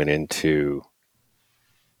kind of went into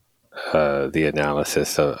the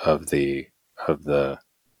analysis of the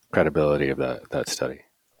credibility of that study?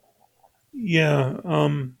 Yeah.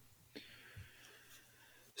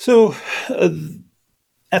 So uh,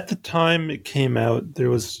 at the time it came out, there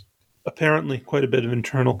was apparently quite a bit of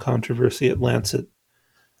internal controversy at Lancet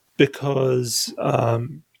because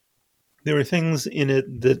there were things in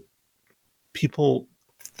it that people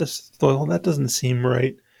just thought, well, that doesn't seem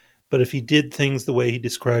right. But if he did things the way he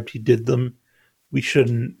described he did them, we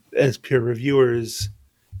shouldn't, as peer reviewers,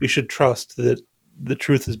 we should trust that the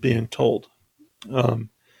truth is being told. Um,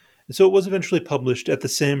 and so it was eventually published at the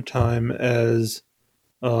same time as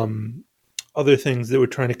um, other things that were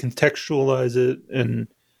trying to contextualize it and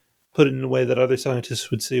put it in a way that other scientists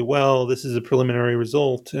would say, well, this is a preliminary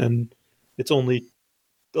result and it's only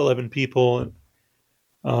 11 people.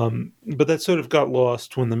 But that sort of got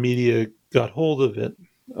lost when the media got hold of it.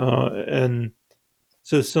 And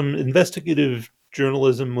so some investigative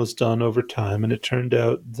journalism was done over time, and it turned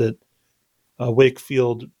out that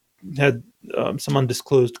Wakefield had some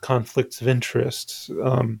undisclosed conflicts of interest.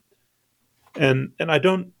 And I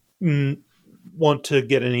don't want to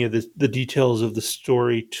get any of the details of the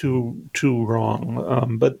story too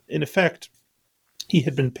wrong, but in effect, he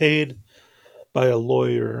had been paid by a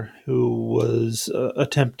lawyer who was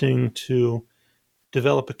attempting to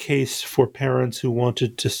develop a case for parents who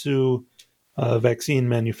wanted to sue vaccine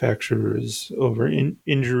manufacturers over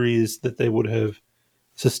injuries that they would have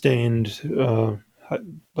sustained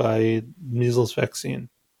by measles vaccine.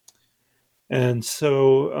 And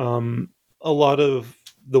so a lot of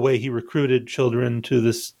the way he recruited children to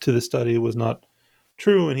the study was not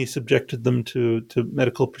true, and he subjected them to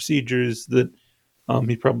medical procedures that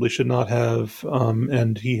he probably should not have.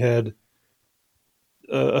 And he had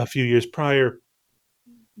a few years prior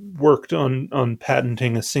worked on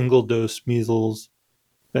patenting a single dose measles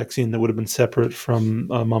vaccine that would have been separate from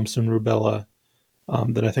mumps and rubella,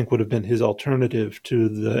 that I think would have been his alternative to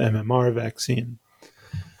the MMR vaccine.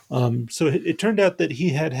 So it turned out that he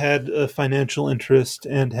had a financial interest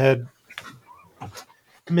and had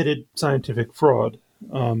committed scientific fraud.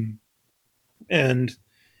 And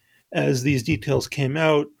as these details came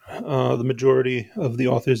out, the majority of the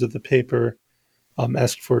authors of the paper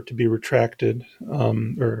asked for it to be retracted,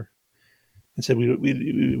 or and said we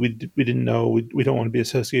didn't know, we don't want to be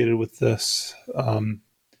associated with this.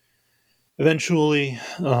 Eventually,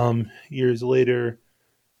 years later,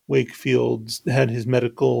 Wakefield had his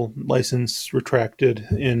medical license retracted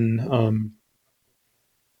in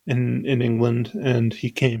England, and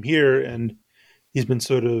he came here, and he's been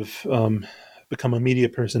sort of become a media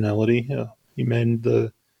personality. He made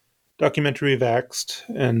the documentary Vaxxed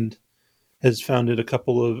and has founded a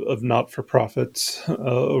couple of not-for-profits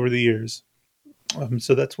over the years.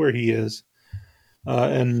 So that's where he is.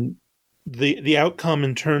 And the outcome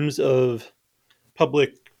in terms of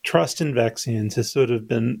public trust in vaccines has sort of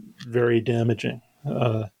been very damaging.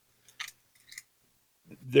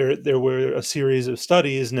 There were a series of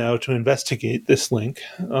studies now to investigate this link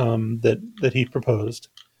that he proposed,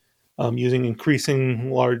 using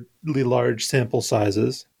increasingly large sample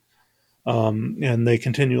sizes, and they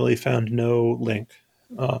continually found no link.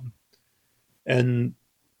 And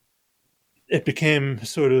it became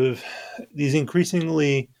sort of these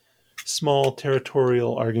increasingly small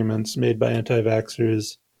territorial arguments made by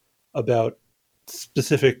anti-vaxxers about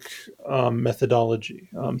specific methodology.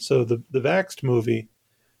 So the Vaxxed movie,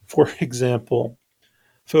 for example,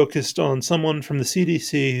 focused on someone from the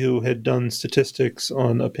CDC who had done statistics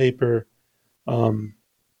on a paper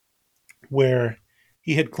where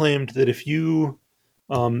he had claimed that if you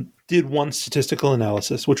did one statistical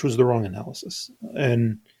analysis, which was the wrong analysis,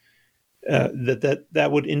 and that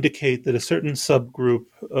would indicate that a certain subgroup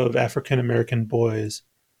of African American boys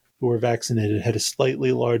who were vaccinated had a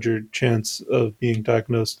slightly larger chance of being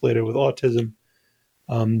diagnosed later with autism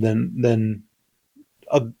than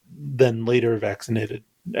later vaccinated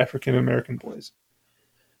African American boys.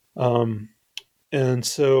 And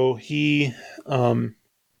so he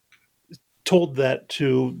told that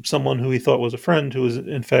to someone who he thought was a friend, who was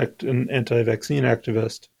in fact an anti-vaccine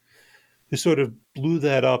activist, who sort of blew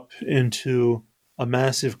that up into a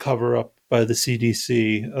massive cover-up by the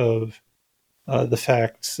CDC of the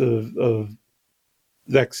facts of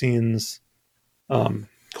vaccines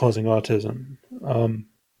causing autism.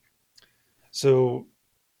 So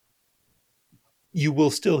you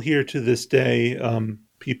will still hear to this day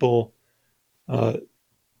people uh,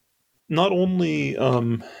 not only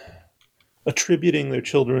attributing their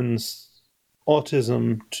children's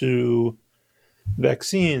autism to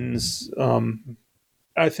vaccines,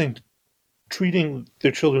 I think treating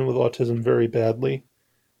their children with autism very badly,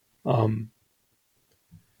 um,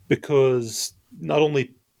 because not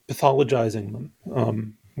only pathologizing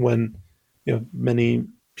them, when many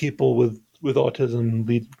people with autism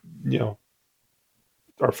lead,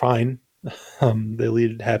 are fine. They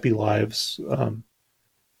lead happy lives, and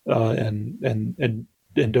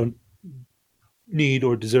don't need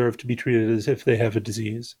or deserve to be treated as if they have a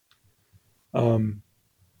disease. Um,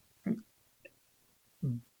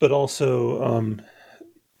 but also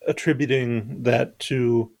attributing that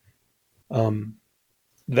to um,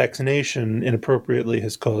 vaccination inappropriately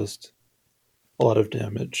has caused a lot of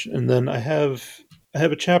damage. And then I have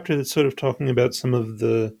a chapter that's sort of talking about some of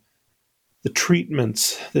the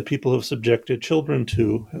treatments that people have subjected children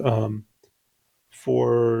to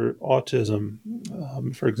for autism.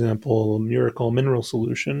 For example, Miracle Mineral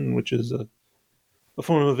Solution, which is a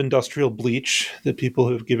form of industrial bleach that people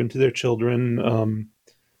have given to their children,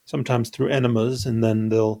 sometimes through enemas, and then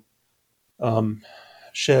they'll um,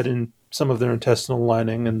 shed in some of their intestinal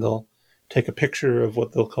lining, and they'll take a picture of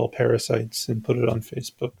what they'll call parasites and put it on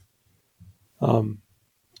Facebook. Um,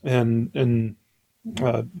 and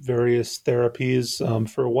various therapies.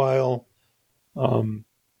 For a while, um,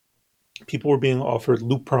 people were being offered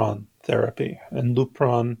Lupron therapy, and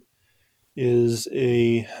Lupron is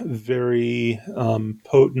a very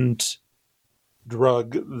potent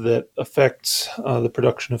drug that affects the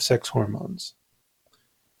production of sex hormones.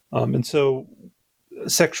 And so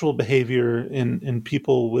sexual behavior in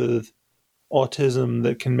people with autism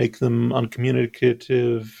that can make them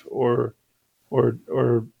uncommunicative or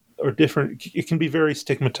different, it can be very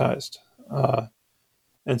stigmatized.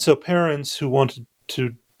 And so parents who wanted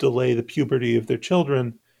to delay the puberty of their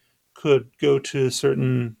children could go to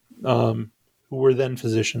certain who were then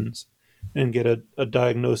physicians and get a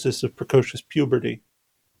diagnosis of precocious puberty,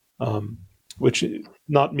 um, which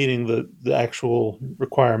not meeting the actual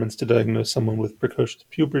requirements to diagnose someone with precocious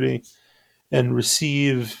puberty, and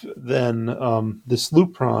receive then this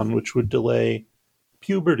Lupron, which would delay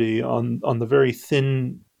puberty on the very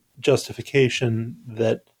thin justification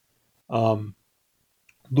that um,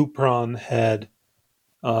 Lupron had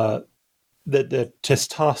uh, that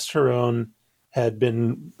testosterone had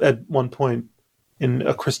been at one point in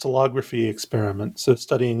a crystallography experiment, so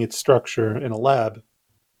studying its structure in a lab,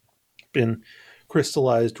 been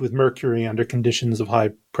crystallized with mercury under conditions of high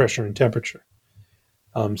pressure and temperature.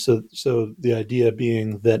 So the idea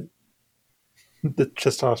being that the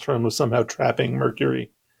testosterone was somehow trapping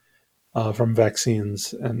mercury from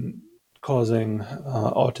vaccines and causing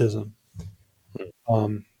autism.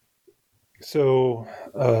 Um, so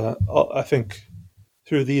I think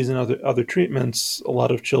through these and other treatments, a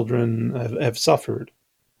lot of children have suffered,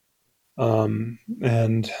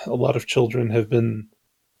 and a lot of children have been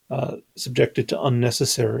subjected to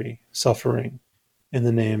unnecessary suffering in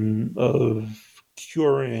the name of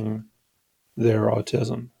curing their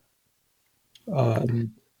autism.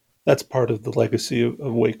 And that's part of the legacy of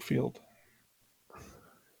Wakefield.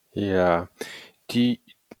 Yeah.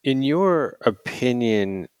 In your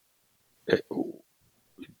opinion, uh,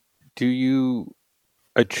 do you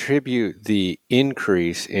attribute the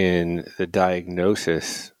increase in the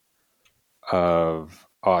diagnosis of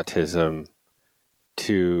autism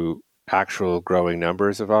to actual growing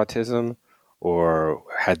numbers of autism, or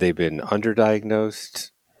had they been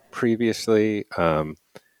underdiagnosed previously? How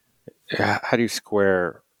do you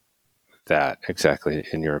square that exactly,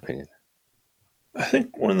 in your opinion? I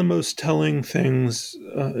think one of the most telling things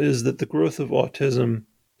is that the growth of autism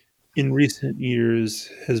in recent years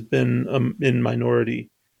has been in minority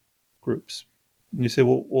groups. And you say,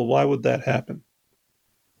 well, why would that happen?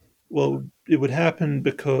 Well, it would happen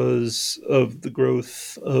because of the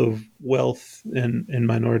growth of wealth in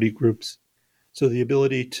minority groups. So the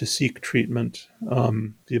ability to seek treatment,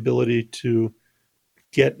 the ability to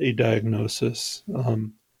get a diagnosis.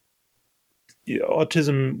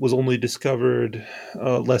 Autism was only discovered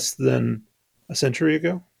less than a century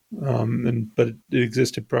ago, but it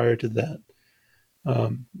existed prior to that.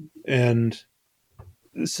 And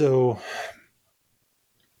so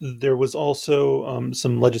there was also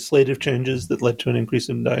some legislative changes that led to an increase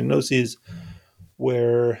in diagnoses,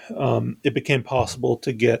 where it became possible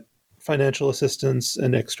to get financial assistance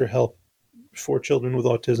and extra help for children with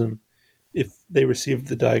autism if they received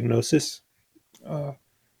the diagnosis. Uh,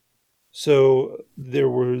 So there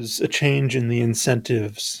was a change in the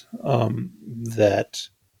incentives that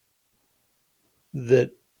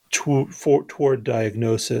toward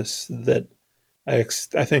diagnosis that I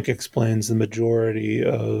think explains the majority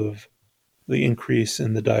of the increase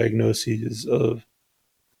in the diagnoses of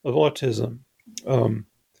autism. Um,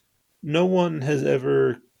 no one has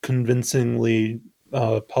ever convincingly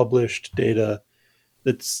published data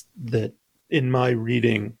that, in my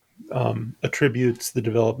reading, attributes the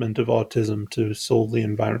development of autism to solely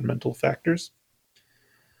environmental factors.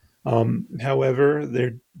 However,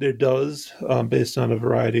 there does, based on a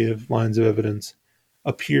variety of lines of evidence,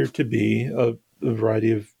 appear to be a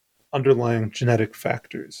variety of underlying genetic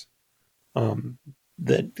factors um,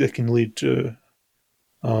 that can lead to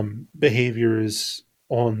behaviors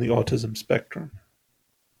on the autism spectrum.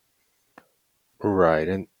 Right.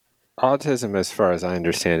 And autism, as far as I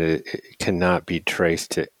understand it, it cannot be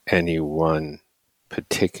traced to any one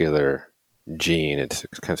particular gene. It's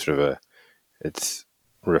kind of sort of it's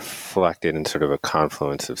reflected in sort of a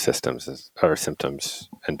confluence of systems or symptoms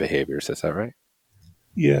and behaviors. Is that right?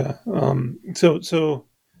 Yeah. So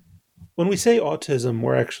when we say autism,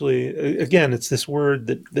 we're actually again, it's this word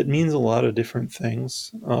that means a lot of different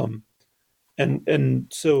things. And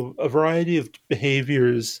so a variety of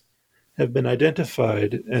behaviors have been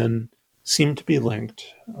identified and seem to be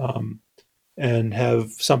linked and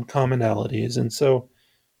have some commonalities. And so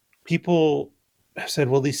people have said,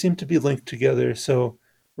 well, these seem to be linked together, so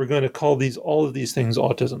we're going to call these all of these things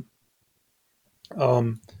autism.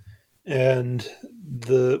 Um, and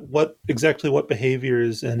the what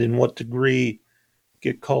behaviors and in what degree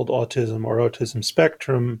get called autism or autism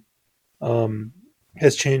spectrum um,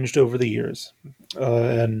 has changed over the years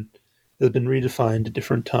and has been redefined at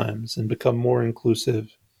different times and become more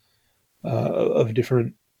inclusive of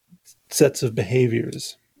different sets of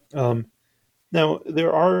behaviors. Um, Now,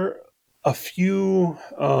 there are a few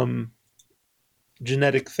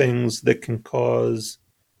genetic things that can cause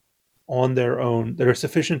on their own, that are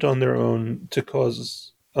sufficient on their own to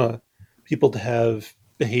cause people to have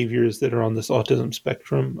behaviors that are on this autism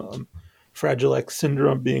spectrum. Fragile X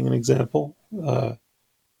syndrome being an example.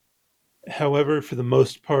 However, for the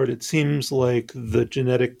most part, it seems like the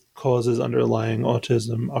genetic causes underlying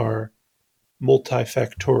autism are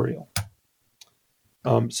multifactorial.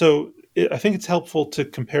 I think it's helpful to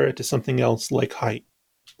compare it to something else like height.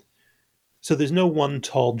 So there's no one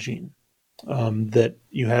tall gene that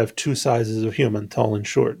you have two sizes of human, tall and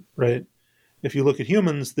short, right? If you look at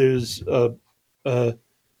humans, there's a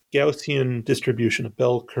Gaussian distribution, a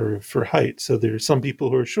bell curve for height. So there's some people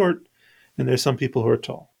who are short and there's some people who are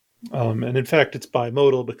tall. And in fact, it's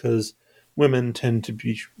bimodal because women tend to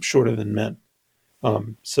be shorter than men.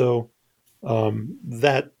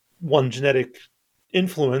 That one genetic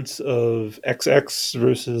influence of XX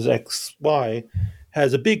versus XY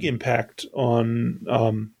has a big impact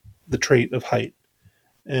on the trait of height.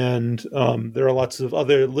 And there are lots of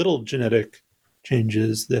other little genetic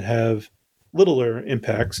changes that have littler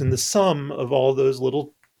impacts. And the sum of all those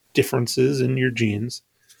little differences in your genes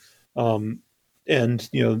and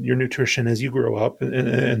your nutrition as you grow up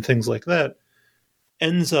and things like that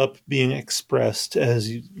ends up being expressed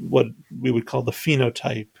as what we would call the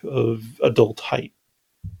phenotype of adult height.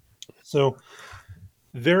 So,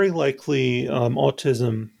 very likely,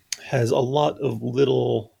 autism has a lot of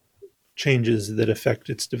little changes that affect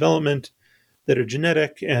its development that are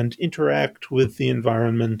genetic and interact with the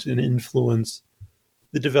environment and influence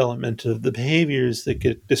the development of the behaviors that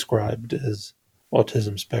get described as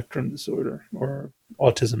autism spectrum disorder or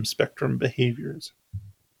autism spectrum behaviors.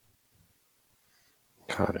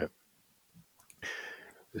 Got it.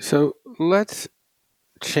 So let's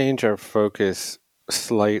change our focus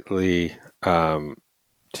slightly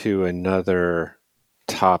to another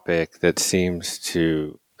topic that seems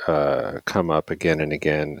to come up again and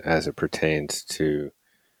again as it pertains to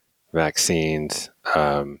vaccines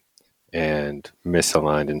and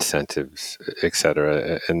misaligned incentives, et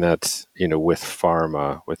cetera. And that's, with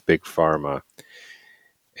pharma, with big pharma.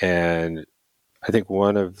 And I think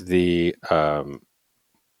one of the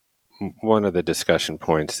discussion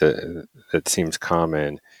points that seems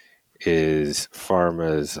common is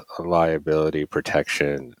pharma's liability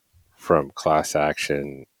protection from class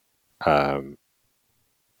action um,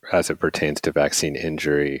 as it pertains to vaccine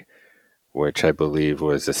injury, which I believe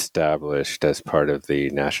was established as part of the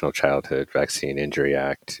National Childhood Vaccine Injury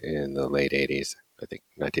Act in the late 80s, I think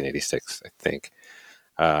 1986, I think.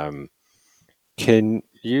 Um, can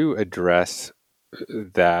you address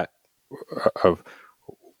that of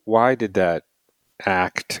why did that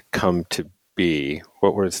act come to be?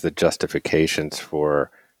 What was the justifications for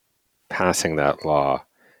passing that law?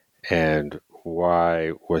 and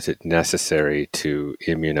why was it necessary to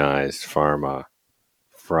immunize pharma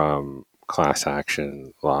from class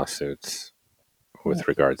action lawsuits Oh, with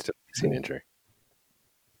regards to vaccine injury?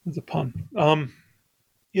 that's a pun.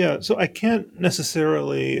 Yeah, so I can't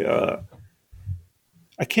necessarily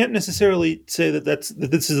say that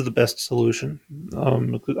this is the best solution.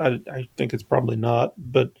 Because I think it's probably not,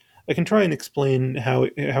 but I can try and explain how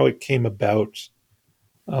it came about.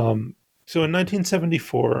 Um, so in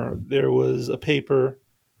 1974, there was a paper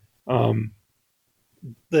um,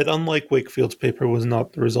 that, unlike Wakefield's paper, was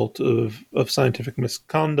not the result of scientific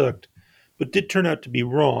misconduct, but did turn out to be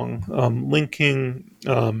wrong, linking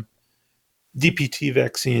DPT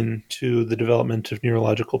vaccine to the development of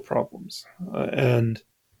neurological problems. And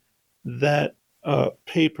that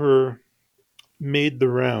paper made the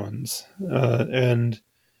rounds and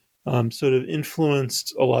sort of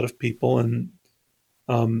influenced a lot of people. And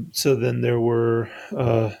so then there were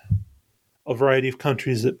a variety of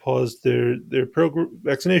countries that paused their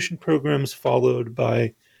vaccination programs, followed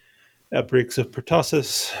by outbreaks of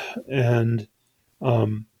pertussis. And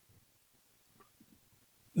um,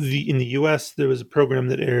 in the U.S., there was a program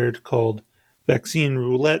that aired called Vaccine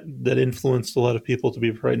Roulette that influenced a lot of people to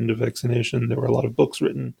be frightened of vaccination. There were a lot of books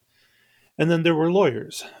written. And then there were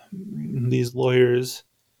lawyers. These lawyers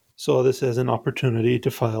saw this as an opportunity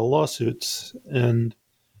to file lawsuits. And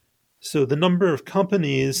so the number of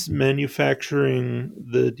companies manufacturing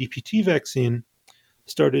the DPT vaccine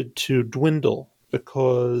started to dwindle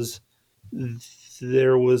because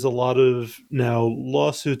there was a lot of now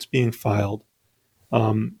lawsuits being filed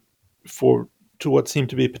um, for to what seemed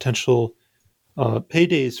to be potential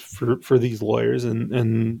paydays for these lawyers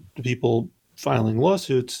and the people filing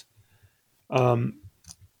lawsuits. Um,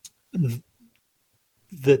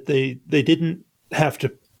 that they didn't have to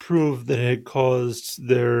prove that it had caused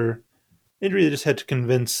their injury. They just had to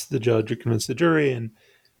convince the judge or convince the jury, and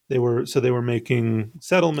they were making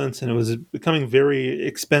settlements, and it was becoming very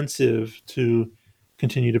expensive to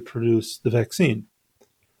continue to produce the vaccine.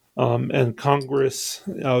 And Congress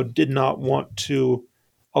did not want to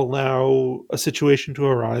allow a situation to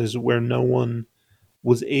arise where no one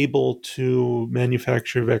was able to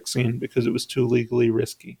manufacture vaccine because it was too legally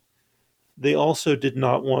risky. They also did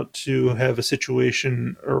not want to have a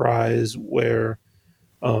situation arise where,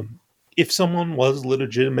 um, if someone was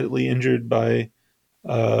legitimately injured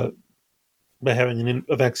uh, by having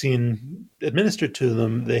a vaccine administered to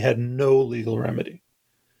them, they had no legal remedy.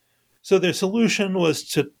 So their solution was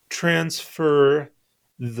to transfer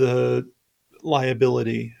the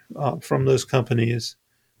liability from those companies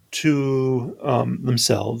to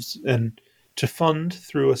themselves and to fund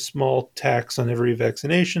through a small tax on every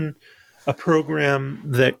vaccination a program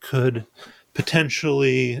that could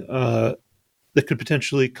potentially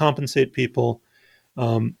compensate people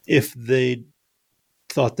if they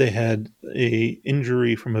thought they had a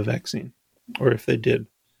injury from a vaccine, or if they did.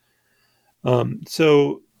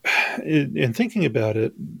 So, in thinking about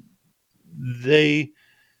it, they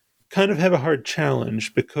kind of have a hard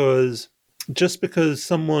challenge because just because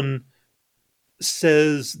someone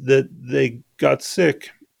says that they got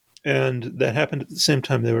sick and that happened at the same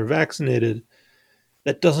time they were vaccinated,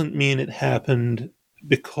 that doesn't mean it happened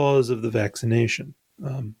because of the vaccination.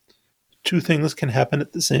 Two things can happen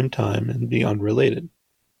at the same time and be unrelated.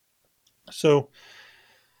 So,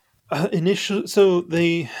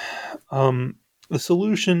 the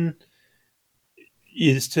solution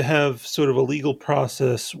is to have sort of a legal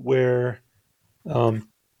process where um,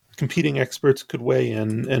 competing experts could weigh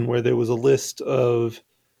in, and where there was a list of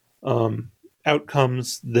um,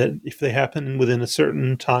 outcomes that, if they happen within a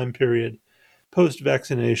certain time period post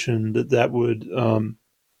vaccination, that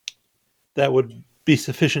would be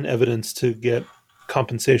sufficient evidence to get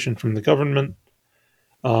compensation from the government.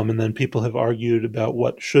 And then people have argued about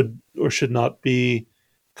what should or should not be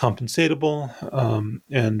compensatable,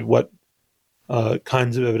 and what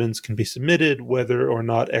kinds of evidence can be submitted, whether or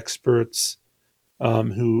not experts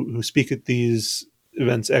who speak at these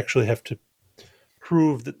events actually have to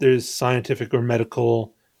prove that there's scientific or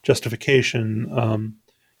medical justification,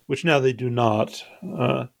 which now they do not,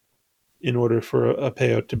 in order for a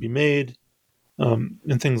payout to be made,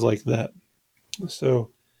 and things like that.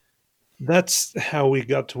 So that's how we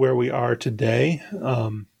got to where we are today.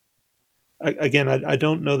 I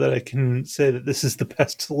don't know that I can say that this is the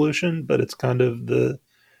best solution, but it's kind of the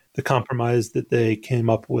compromise that they came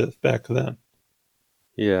up with back then.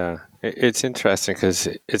 Yeah, it's interesting because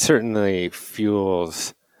it certainly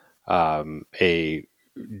fuels a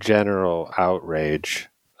general outrage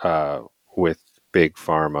with big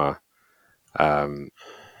pharma, um,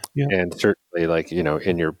 Yeah. and certainly, like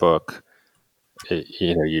in your book,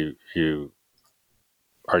 you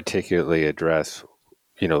articulately address,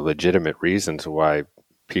 legitimate reasons why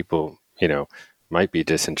people, might be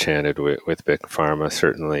disenchanted with big pharma.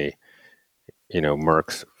 Certainly,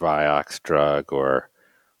 Merck's Vioxx drug, or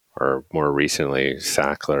more recently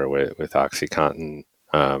Sackler with OxyContin.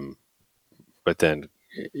 But then,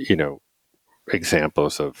 you know,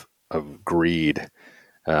 examples of greed,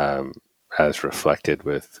 um, as reflected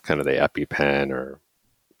with kind of the EpiPen or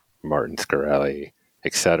Martin Scarelli,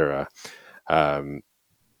 etc. Um,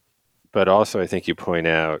 but also, I think you point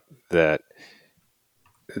out that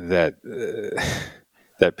that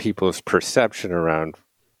people's perception around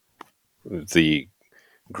the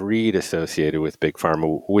greed associated with big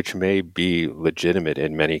pharma, which may be legitimate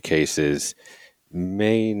in many cases,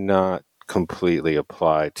 may not completely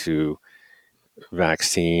apply to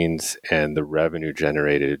vaccines and the revenue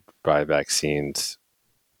generated by vaccines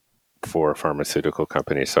for pharmaceutical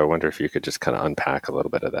companies. So I wonder if you could just kind of unpack a little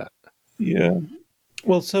bit of that. Yeah.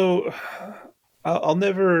 Well, so I'll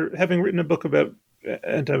never, having written a book about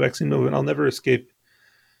anti-vaccine movement, I'll never escape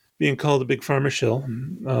being called a big pharma shill.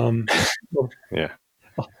 Yeah.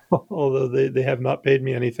 Although they have not paid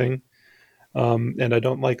me anything, and I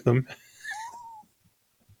don't like them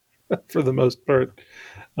for the most part.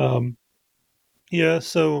 Um, yeah.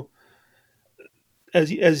 So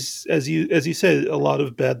as you said, a lot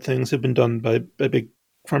of bad things have been done by big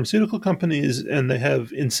pharmaceutical companies, and they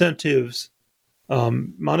have incentives,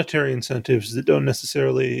 monetary incentives that don't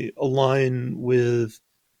necessarily align with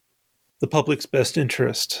the public's best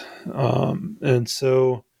interest.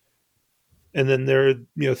 And then there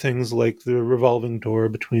are things like the revolving door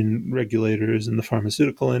between regulators and the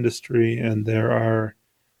pharmaceutical industry, and there are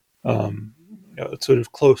sort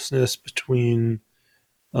of closeness between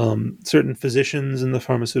certain physicians in the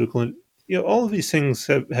pharmaceutical. All of these things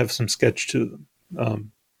have some sketchiness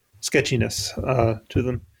to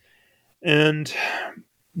them, and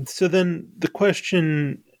so then the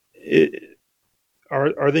question: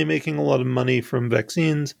 are they making a lot of money from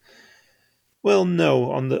vaccines? Well,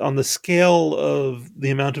 no. On the scale of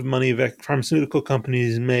the amount of money pharmaceutical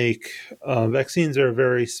companies make, vaccines are a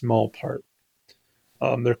very small part.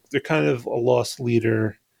 They're kind of a loss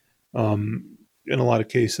leader in a lot of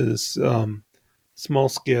cases. Small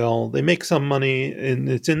scale. They make some money, and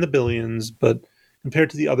it's in the billions, but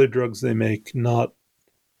compared to the other drugs they make, not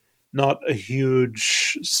a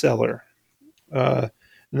huge seller. And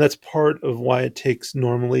that's part of why it takes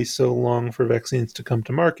normally so long for vaccines to come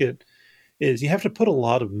to market. Is you have to put a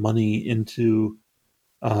lot of money into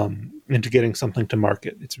getting something to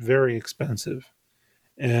market. It's very expensive,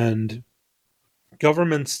 and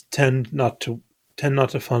governments tend not to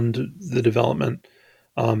fund the development.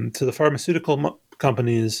 So the pharmaceutical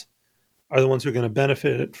companies are the ones who are going to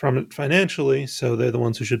benefit from it financially. So they're the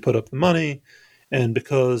ones who should put up the money. And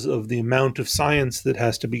because of the amount of science that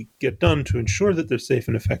has to get done to ensure that they're safe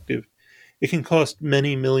and effective, it can cost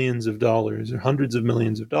many millions of dollars or hundreds of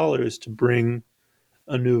millions of dollars to bring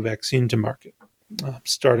a new vaccine to market,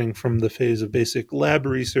 starting from the phase of basic lab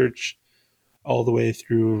research all the way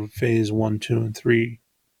through phase 1, 2, and 3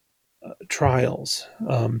 trials.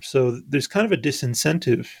 So there's kind of a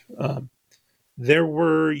disincentive. There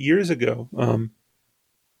were years ago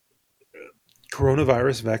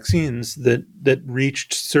coronavirus vaccines that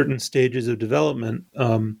reached certain stages of development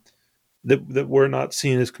that were not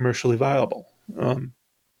seen as commercially viable.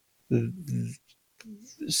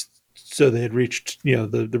 So they had reached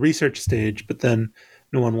the research stage, but then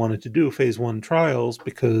no one wanted to do phase 1 trials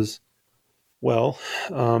because, well,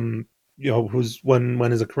 when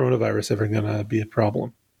is a coronavirus ever going to be a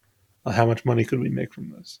problem? How much money could we make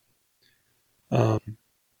from this?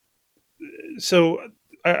 So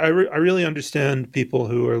I really understand people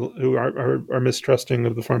who are mistrusting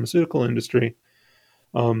of the pharmaceutical industry.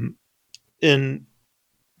 And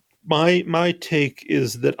my take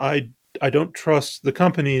is that I don't trust the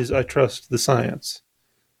companies. I trust the science.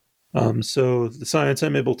 So the science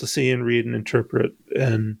I'm able to see and read and interpret,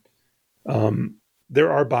 and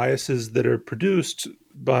there are biases that are produced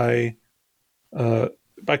by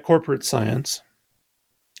corporate science,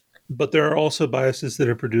 but there are also biases that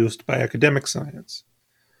are produced by academic science.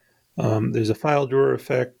 There's a file drawer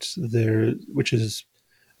effect there, which is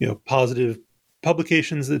positive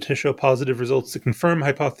publications that show positive results that confirm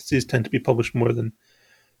hypotheses tend to be published more than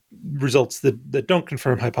results that don't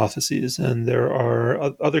confirm hypotheses. And there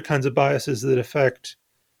are other kinds of biases that affect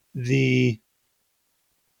the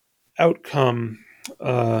outcome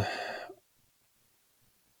the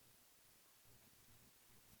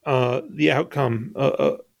outcome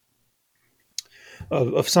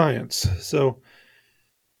of science. So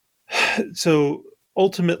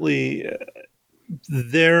ultimately,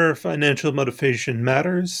 their financial motivation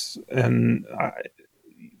matters, and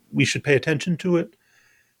we should pay attention to it.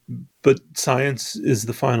 But science is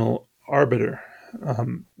the final arbiter.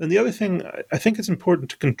 And the other thing, I think it's important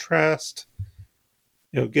to contrast,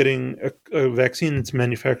 getting a vaccine that's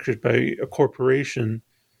manufactured by a corporation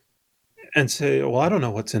and say, well, I don't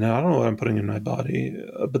know what's in it. I don't know what I'm putting in my body.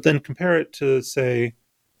 But then compare it to, say,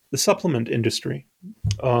 the supplement industry,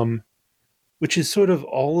 um, which is sort of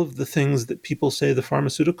all of the things that people say the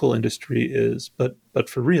pharmaceutical industry is, but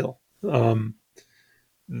for real.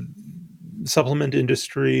 Supplement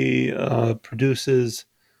industry produces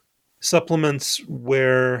supplements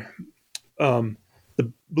where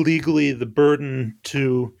legally the burden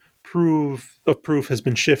to proof has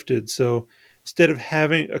been shifted. So instead of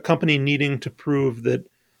having a company needing to prove that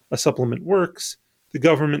a supplement works, the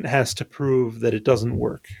government has to prove that it doesn't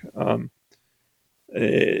work.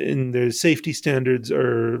 And their safety standards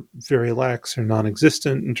are very lax or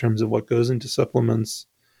non-existent in terms of what goes into supplements.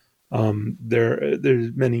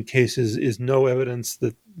 There's many cases is no evidence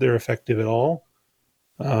that they're effective at all,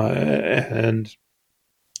 and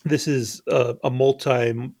this is a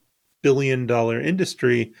multi-billion-dollar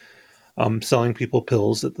industry selling people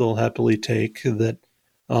pills that they'll happily take that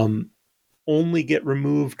only get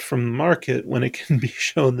removed from the market when it can be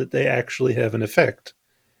shown that they actually have an effect.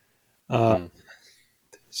 Mm.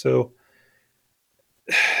 So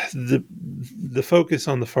the focus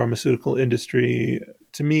on the pharmaceutical industry,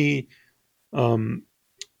 to me,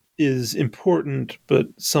 is important, but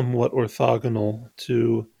somewhat orthogonal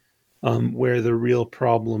to where the real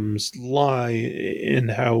problems lie in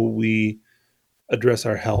how we address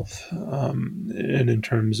our health, and in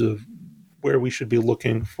terms of where we should be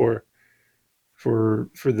looking for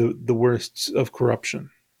the worsts of corruption.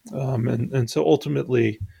 And so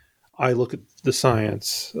ultimately, I look at the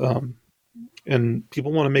science, and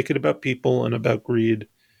people want to make it about people and about greed,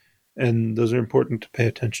 and those are important to pay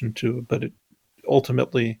attention to. But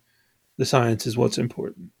ultimately, the science is what's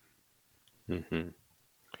important. Mm-hmm.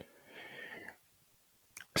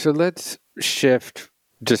 So let's shift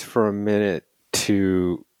just for a minute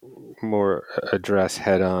to more address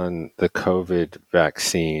head on the COVID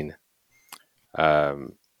vaccine. I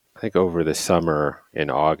think over the summer in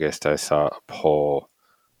August, I saw a poll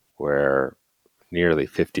where nearly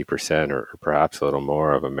 50% or perhaps a little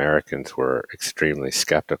more of Americans were extremely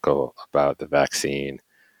skeptical about the vaccine.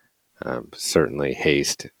 Certainly,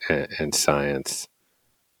 haste and science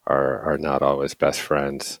are not always best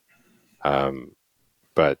friends.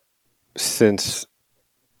 But since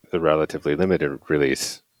the relatively limited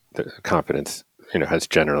release, the confidence, has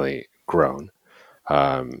generally grown.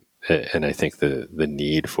 And I think the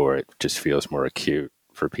need for it just feels more acute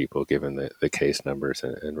for people given the case numbers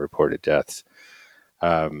and reported deaths.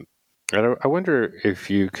 And I wonder if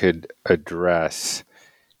you could address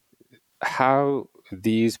how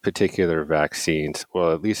these particular vaccines,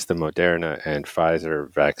 well, at least the Moderna and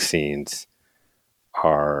Pfizer vaccines,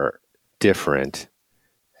 are different.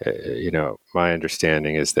 My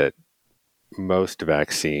understanding is that most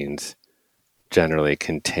vaccines generally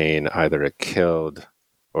contain either a killed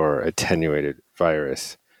or attenuated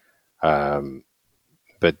virus.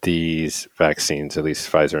 But these vaccines, at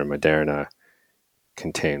least Pfizer and Moderna,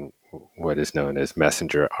 contain what is known as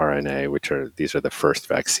messenger RNA, these are the first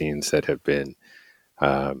vaccines that have been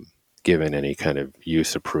given any kind of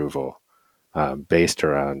use approval based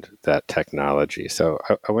around that technology. So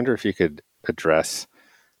I wonder if you could address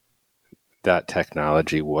that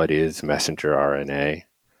technology. What is messenger RNA,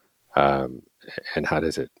 and how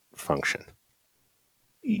does it function?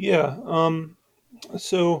 Yeah.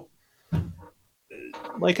 So,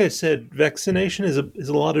 like I said, vaccination is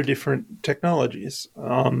a lot of different technologies.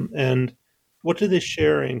 And what do they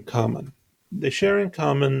share in common? They share in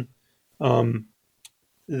common. Um,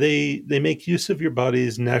 they make use of your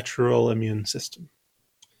body's natural immune system,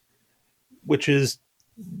 which is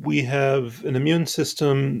we have an immune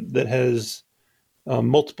system that has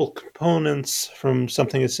multiple components, from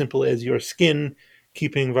something as simple as your skin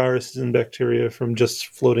keeping viruses and bacteria from just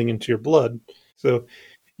floating into your blood. So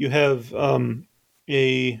you have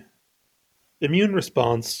a immune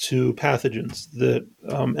response to pathogens that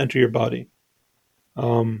enter your body,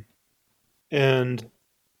 um, and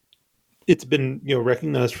it's been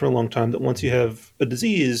recognized for a long time that once you have a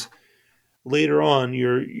disease, later on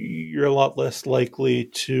you're a lot less likely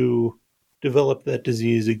to develop that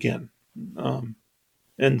disease again. Um,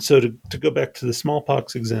 and so to go back to the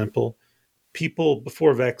smallpox example, people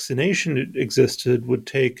before vaccination existed would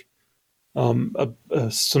take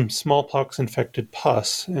some smallpox infected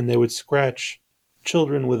pus, and they would scratch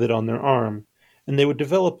children with it on their arm, and they would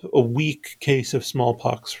develop a weak case of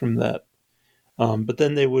smallpox from that. but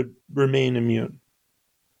then they would remain immune.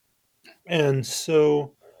 And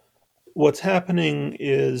so what's happening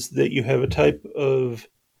is that you have a type of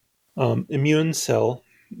immune cell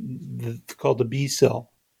called a B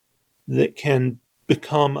cell that can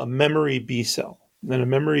become a memory B cell. And a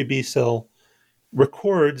memory B cell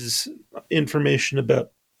records information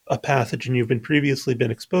about a pathogen you've previously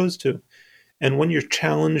been exposed to. And when you're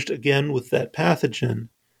challenged again with that pathogen,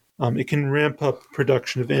 it can ramp up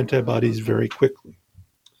production of antibodies very quickly.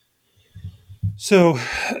 So,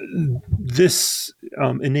 this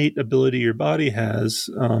innate ability your body has,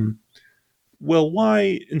 well,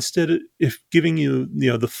 why instead of if giving you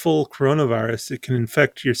the full coronavirus, it can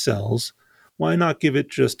infect your cells? Why not give it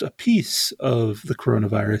just a piece of the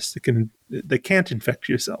coronavirus that can't infect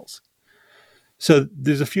your cells? So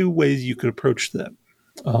there's a few ways you could approach that.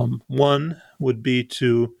 One would be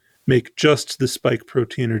to make just the spike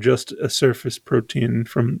protein or just a surface protein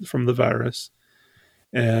from the virus,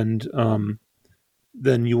 and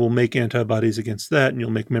then you will make antibodies against that, and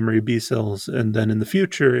you'll make memory B cells. And then in the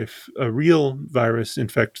future, if a real virus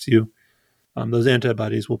infects you, those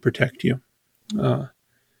antibodies will protect you.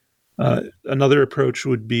 Another approach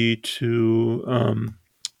would be to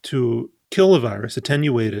kill a virus,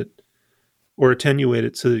 attenuate it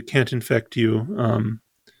so that it can't infect you.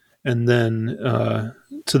 And then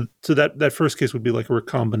so that first case would be like a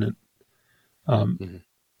recombinant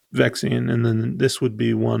vaccine, and then this would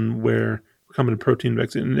be one where recombinant protein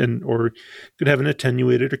vaccine, or you could have an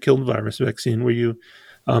attenuated or killed virus vaccine where you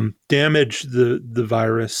damage the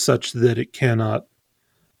virus such that it cannot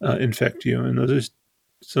infect you. And those are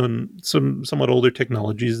some somewhat older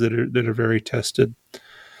technologies that are very tested.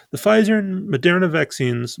 The Pfizer and Moderna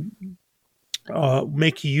vaccines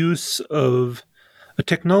make use of a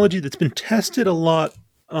technology that's been tested a lot,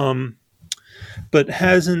 but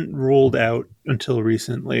hasn't rolled out until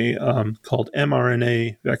recently, called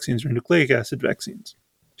mRNA vaccines or nucleic acid vaccines.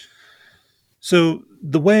 So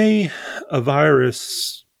the way a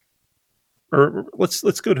virus, or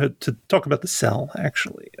let's go to talk about the cell,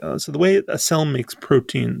 actually. So the way a cell makes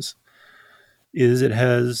proteins is it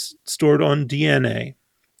has stored on DNA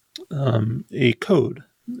a code,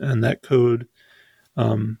 and that code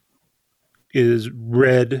is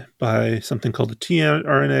read by something called a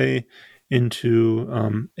tRNA into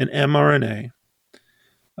an mRNA,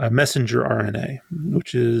 a messenger RNA,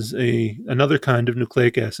 which is another kind of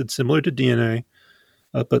nucleic acid similar to DNA,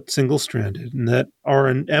 but single-stranded. And that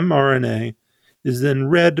mRNA is then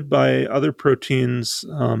read by other proteins,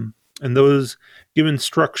 and those give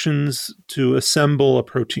instructions to assemble a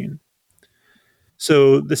protein.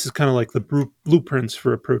 So this is kind of like the blueprints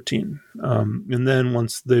for a protein. And then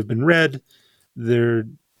once they've been read, they're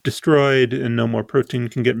destroyed and no more protein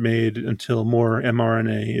can get made until more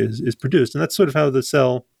mRNA is produced. And that's sort of how the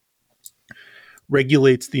cell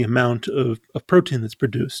regulates the amount of protein that's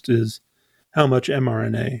produced, is how much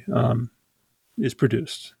mRNA is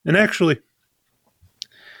produced. And actually,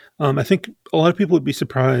 I think a lot of people would be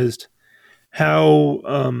surprised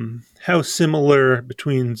how similar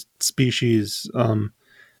between species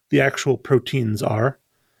the actual proteins are,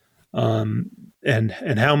 and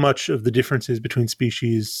how much of the differences between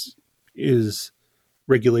species is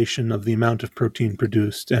regulation of the amount of protein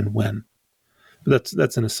produced and when. But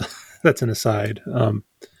that's an aside.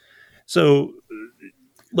 So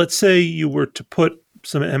let's say you were to put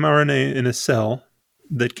some mRNA in a cell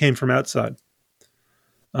that came from outside,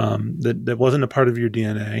 that wasn't a part of your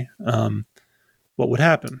DNA. What would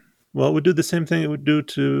happen? Well, it would do the same thing it would do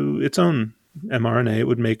to its own mRNA. It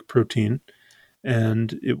would make protein,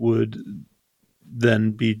 and it would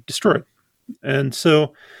then be destroyed. And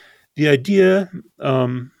so the idea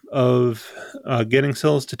of getting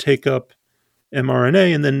cells to take up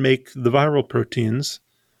mRNA and then make the viral proteins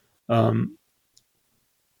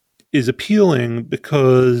is appealing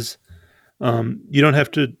because you don't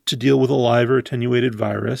have to deal with a live or attenuated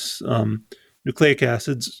virus. Nucleic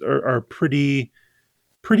acids are pretty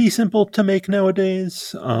simple to make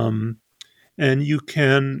nowadays, and you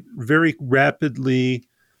can very rapidly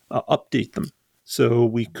update them. So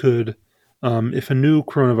we could, if a new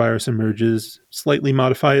coronavirus emerges, slightly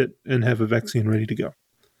modify it and have a vaccine ready to go.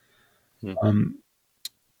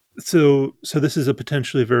 So this is a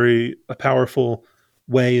potentially very powerful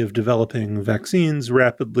way of developing vaccines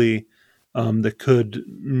rapidly, that could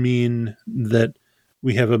mean that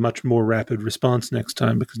we have a much more rapid response next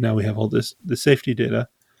time because now we have all the safety data.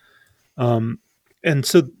 And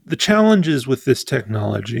so the challenges with this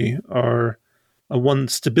technology are one,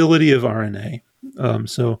 stability of RNA.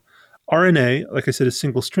 So RNA, like I said, is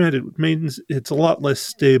single-stranded, which means it's a lot less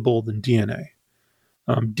stable than DNA.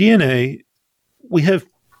 DNA, we have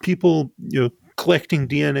people collecting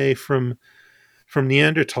DNA from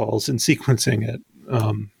Neanderthals and sequencing it.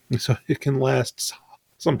 So it can last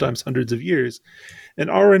sometimes hundreds of years. And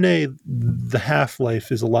RNA, the half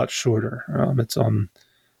life is a lot shorter. It's on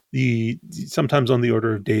sometimes on the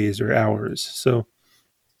order of days or hours. So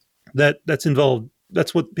that's involved.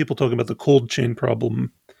 That's what people talk about the cold chain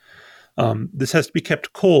problem. This has to be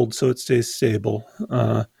kept cold so it stays stable,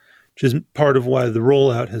 which is part of why the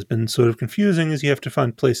rollout has been sort of confusing. Is you have to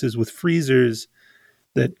find places with freezers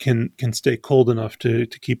that can stay cold enough to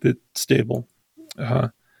keep it stable.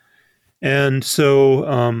 And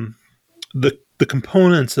so the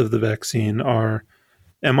components of the vaccine are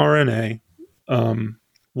mRNA,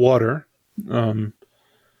 water,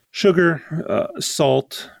 sugar,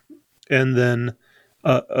 salt, and then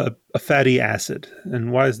a fatty acid.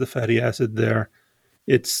 And why is the fatty acid there?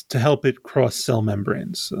 It's to help it cross cell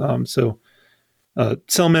membranes. So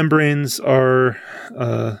cell membranes are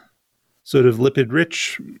sort of lipid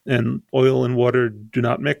rich, and oil and water do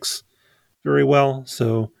not mix very well.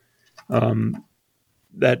 So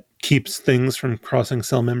that keeps things from crossing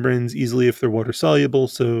cell membranes easily if they're water soluble.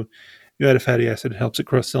 So you add a fatty acid, it helps it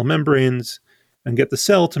cross cell membranes and get the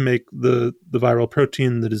cell to make the viral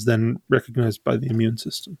protein that is then recognized by the immune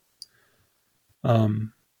system. So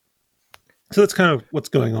that's kind of what's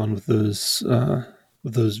going on with those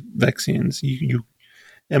vaccines.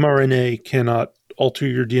 mRNA cannot alter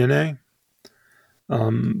your DNA.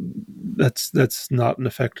 That's not an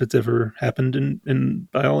effect that's ever happened in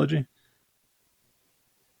biology.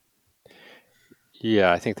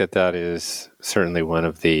 Yeah, I think that is certainly one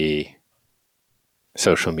of the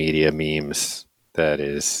social media memes that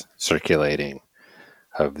is circulating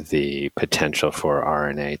of the potential for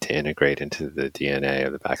RNA to integrate into the DNA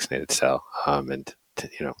of the vaccinated cell, and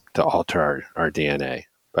to alter our DNA.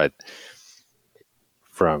 But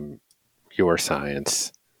from your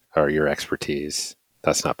science or your expertise,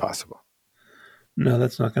 that's not possible. No,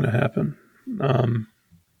 that's not going to happen.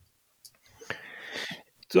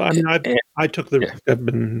 So I mean, I've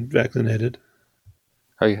been vaccinated.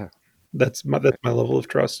 Oh yeah. That's my level of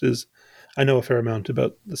trust. Is I know a fair amount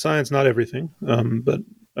about the science, not everything, but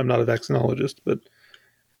I'm not a vaccinologist, but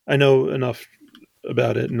I know enough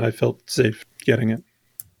about it, and I felt safe getting it.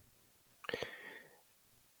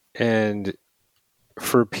 And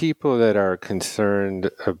for people that are concerned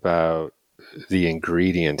about the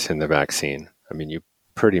ingredients in the vaccine, I mean, you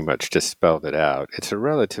pretty much just spelled it out. It's a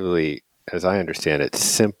relatively, as I understand it,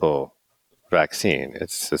 simple vaccine.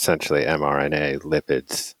 It's essentially mRNA,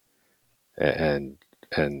 lipids, and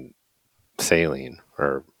saline,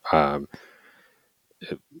 or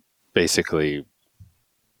basically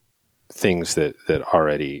things that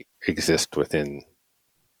already exist within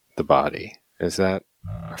the body. Is that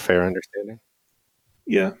a fair understanding?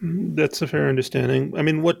 Yeah, that's a fair understanding. I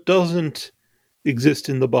mean, what doesn't exist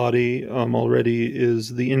in the body already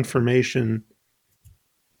is the information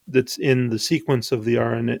that's in the sequence of the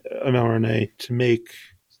mRNA to make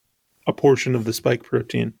a portion of the spike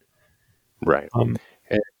protein. Right. And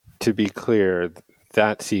to be clear,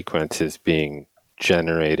 that sequence is being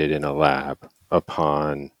generated in a lab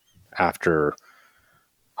after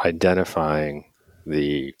identifying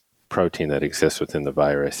the protein that exists within the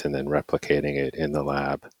virus and then replicating it in the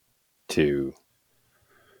lab to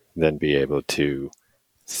then be able to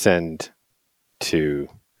send to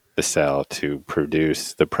the cell to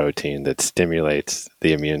produce the protein that stimulates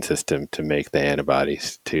the immune system to make the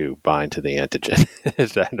antibodies to bind to the antigen.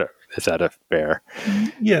 Is that a fair?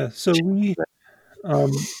 Yeah, so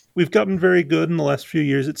we've gotten very good in the last few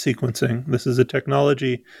years at sequencing. This is a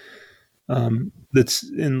technology that's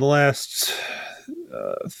in the last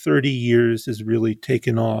 30 years has really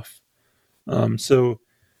taken off. So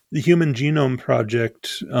the Human Genome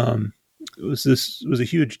Project was a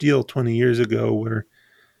huge deal 20 years ago, where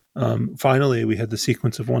finally we had the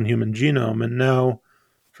sequence of one human genome, and now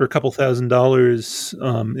for a couple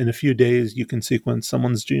 $1,000 in a few days you can sequence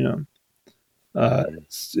someone's genome.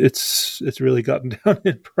 It's really gotten down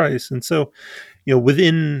in price, and so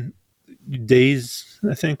within days,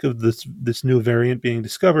 I think, of this new variant being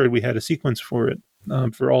discovered, we had a sequence for it,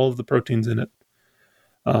 for all of the proteins in it.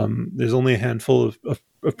 There's only a handful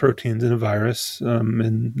of proteins in a virus,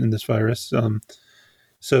 in this virus.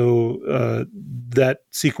 So that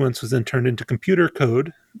sequence was then turned into computer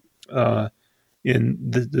code, in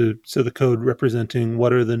the code representing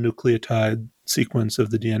what are the nucleotide sequence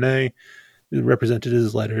of the DNA, represented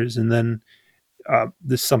as letters. And then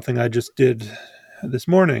this something I just did this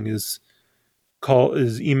morning is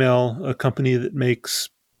email a company that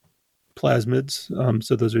makes plasmids.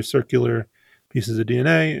 So those are circular pieces of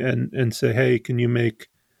DNA, and say, hey, can you make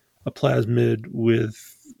a plasmid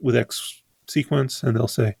with X sequence, and they'll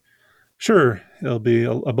say, sure, it'll be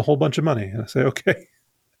a whole bunch of money. And I say, okay.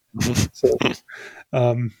 So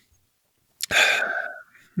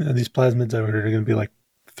these plasmids I ordered are going to be like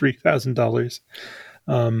 $3,000.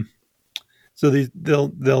 Um, so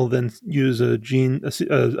they'll then use a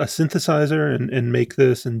synthesizer and make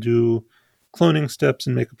this and do cloning steps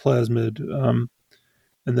and make a plasmid,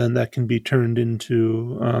 and then that can be turned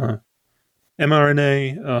into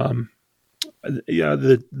mRNA. Yeah,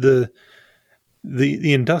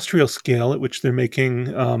 the industrial scale at which they're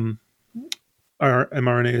making our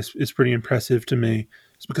mRNA is pretty impressive to me.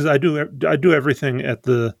 It's because I do everything at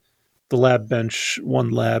the lab bench,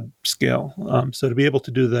 one lab scale. So to be able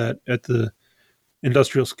to do that at the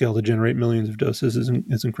industrial scale to generate millions of doses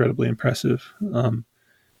is incredibly impressive.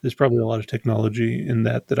 There's probably a lot of technology in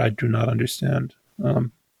that I do not understand at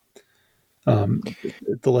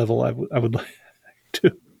the level I would like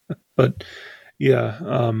to. But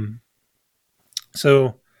yeah,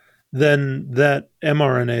 so then that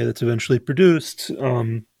mRNA that's eventually produced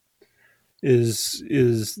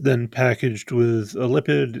is then packaged with a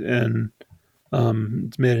lipid and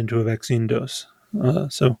it's made into a vaccine dose.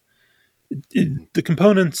 So the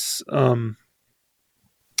components are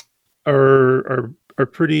uh,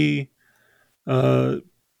 pretty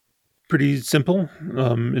simple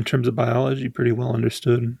in terms of biology, pretty well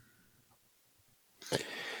understood.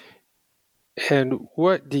 And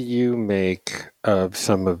what do you make of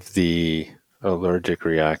some of the allergic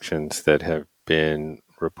reactions that have been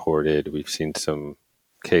reported? We've seen some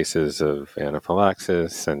cases of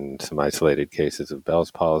anaphylaxis and some isolated cases of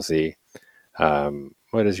Bell's palsy.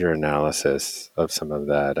 What is your analysis of some of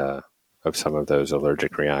that, of some of those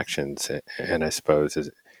allergic reactions? And I suppose,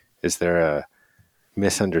 is there a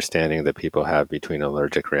misunderstanding that people have between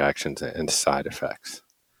allergic reactions and side effects?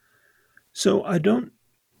 So I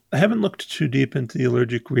haven't looked too deep into the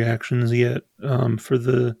allergic reactions yet. For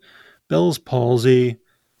the Bell's palsy,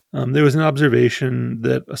 there was an observation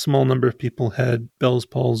that a small number of people had Bell's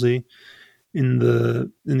palsy in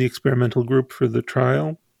the experimental group for the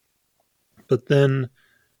trial, but then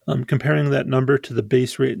comparing that number to the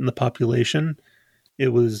base rate in the population, it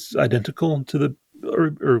was identical to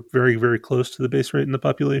or very very close to the base rate in the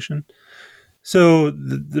population. So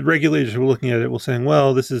the regulators were looking at it, were saying,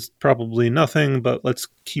 well, this is probably nothing, but let's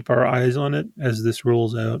keep our eyes on it as this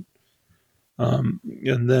rolls out.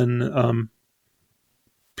 And then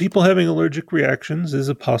people having allergic reactions is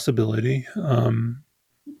a possibility.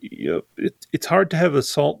 It's hard to have a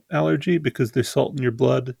salt allergy because there's salt in your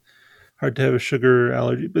blood. Hard to have a sugar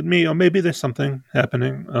allergy, but maybe there's something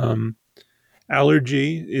happening.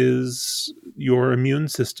 Allergy is your immune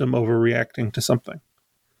system overreacting to something.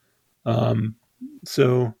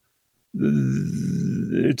 So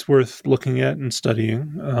it's worth looking at and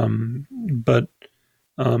studying. But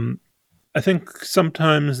I think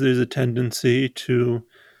sometimes there's a tendency to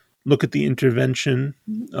look at the intervention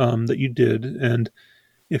that you did, and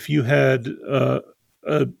if you had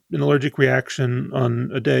an allergic reaction on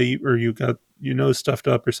a day, or you got your nose stuffed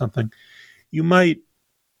up or something, you might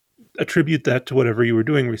attribute that to whatever you were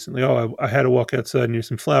doing recently. Oh, I had to walk outside near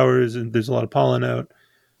some flowers, and there's a lot of pollen out,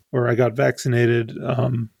 or I got vaccinated.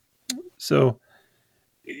 So,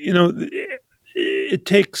 it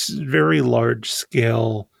takes very large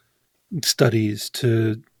scale studies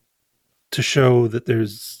to show that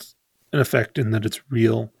there's an effect and that it's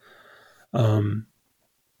real. And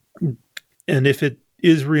if it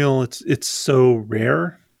is real, it's so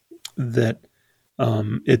rare that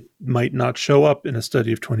it might not show up in a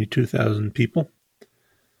study of 22,000 people.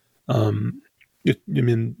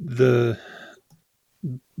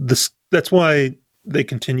 That's why they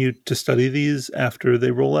continue to study these after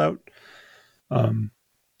they roll out.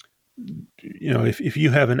 If you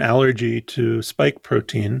have an allergy to spike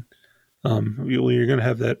protein, you're going to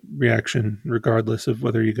have that reaction regardless of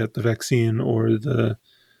whether you got the vaccine or the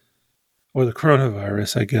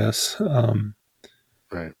coronavirus, I guess.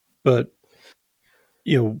 Right. But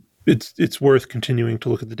it's worth continuing to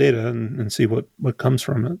look at the data and see what comes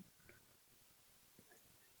from it.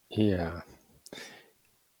 Yeah.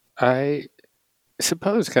 I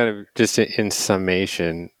suppose, kind of just in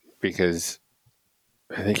summation, because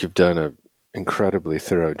I think you've done an incredibly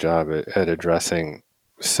thorough job at addressing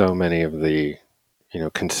so many of the,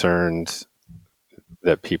 concerns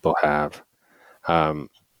that people have. I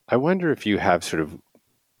wonder if you have sort of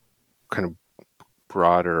kind of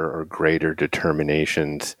broader or greater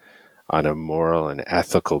determinations on a moral and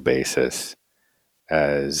ethical basis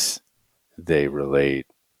as they relate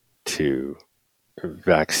to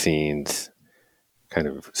vaccines, kind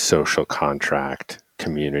of social contract,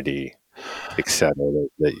 community, etc.,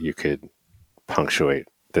 that you could punctuate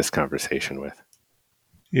this conversation with.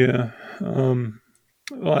 Yeah.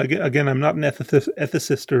 Well, again, I'm not an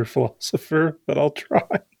ethicist or philosopher, but I'll try.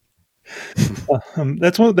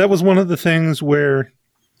 That was one of the things where,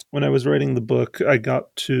 when I was writing the book, I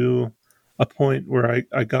got to a point where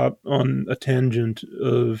I got on a tangent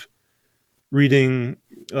of reading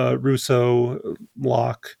Rousseau,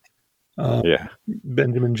 Locke, Yeah.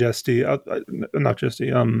 Benjamin Jesty, not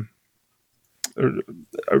Jesty,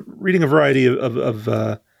 reading a variety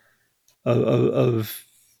of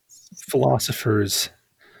philosophers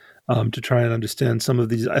to try and understand some of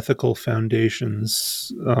these ethical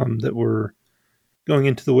foundations that were going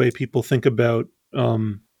into the way people think about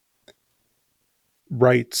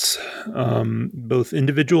rights, both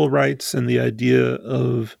individual rights and the idea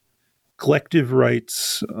of collective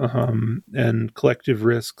rights and collective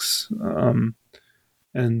risks,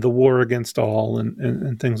 and the war against all,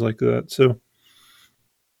 and things like that. So,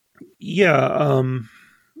 yeah,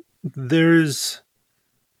 there's,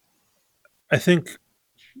 I think,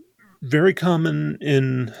 very common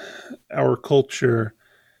in our culture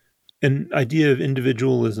an idea of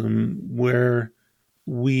individualism where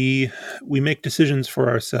we we make decisions for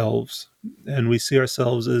ourselves, and we see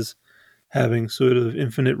ourselves as having sort of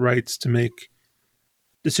infinite rights to make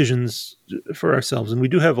decisions for ourselves, and we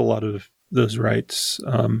do have a lot of those rights.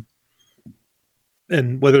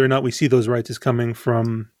 And whether or not we see those rights as coming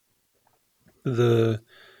the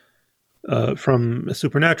from a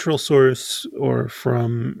supernatural source, or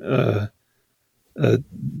from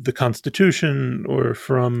the Constitution, or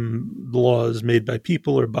from laws made by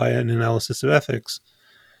people, or by an analysis of ethics,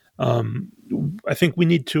 um, I think we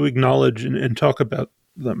need to acknowledge and talk about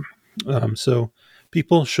them. So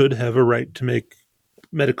people should have a right to make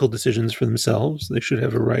medical decisions for themselves. They should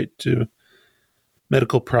have a right to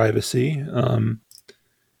medical privacy.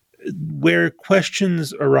 Where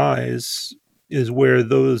questions arise is where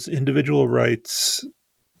those individual rights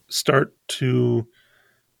start to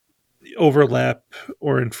overlap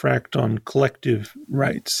or infract on collective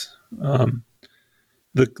rights.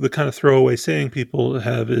 The kind of throwaway saying people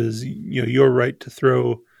have is, your right to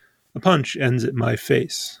throw a punch ends at my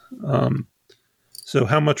face. So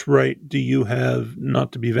how much right do you have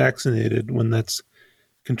not to be vaccinated when that's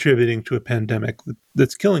contributing to a pandemic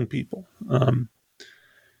that's killing people?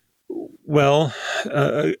 Well,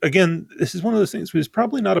 again, this is one of those things where it's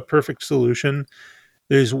probably not a perfect solution.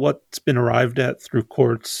 There's what's been arrived at through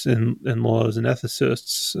courts and laws and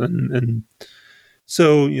ethicists. And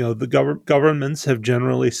so, the governments have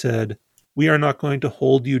generally said, we are not going to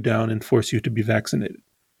hold you down and force you to be vaccinated.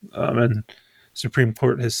 And Supreme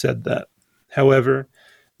Court has said that. However,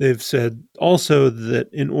 they've said also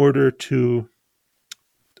that in order to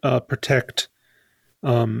protect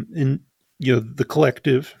the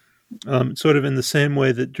collective, sort of in the same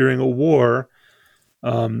way that during a war,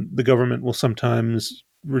 the government will sometimes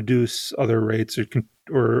reduce other rates,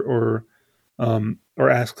 or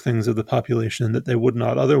ask things of the population that they would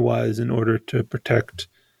not otherwise, in order to protect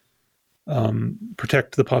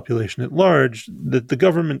the population at large. That the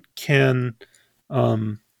government can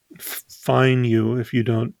fine you if you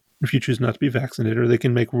choose not to be vaccinated, or they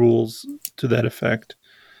can make rules to that effect.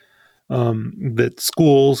 That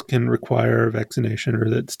schools can require vaccination, or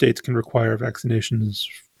that states can require vaccinations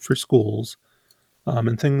for schools,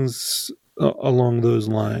 and things along those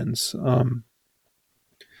lines.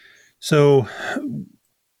 So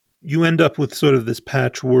you end up with sort of this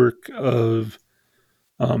patchwork of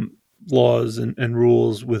laws and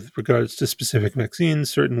rules with regards to specific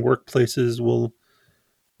vaccines. Certain workplaces will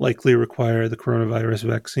likely require the coronavirus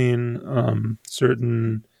vaccine.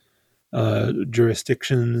 Certain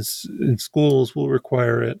jurisdictions in schools will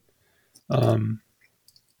require it.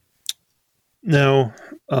 Now,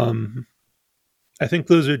 I think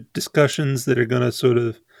those are discussions that are going to sort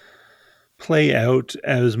of play out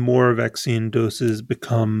as more vaccine doses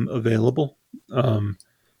become available.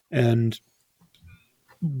 And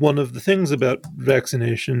one of the things about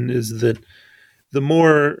vaccination is that the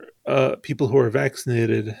more people who are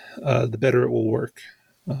vaccinated, the better it will work.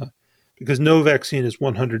 Because no vaccine is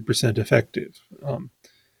 100% effective.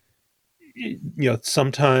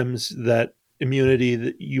 Sometimes that immunity,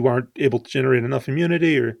 that you aren't able to generate enough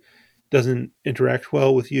immunity, or doesn't interact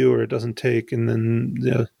well with you, or it doesn't take, and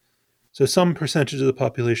then so some percentage of the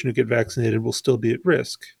population who get vaccinated will still be at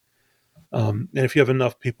risk. And if you have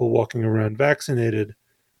enough people walking around vaccinated,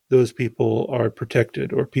 those people are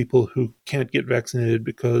protected. Or people who can't get vaccinated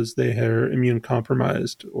because they are immune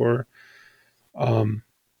compromised, or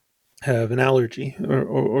have an allergy,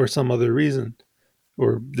 or some other reason,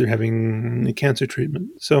 or they're having a cancer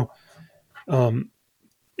treatment. So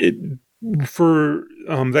it For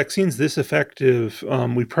vaccines this effective,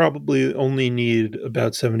 we probably only need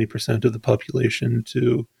about 70% of the population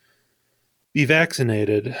to be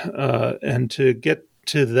vaccinated. And to get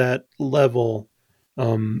to that level,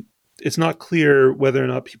 um, it's not clear whether or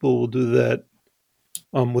not people will do that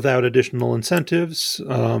without additional incentives.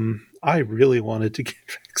 I really wanted to get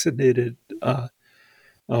vaccinated, because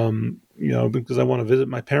I want to visit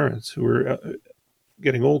my parents who are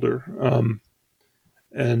getting older.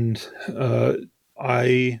 And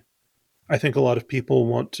I I think a lot of people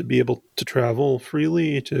want to be able to travel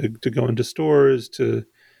freely, to go into stores, to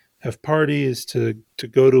have parties, to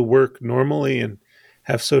go to work normally and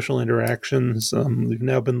have social interactions. We've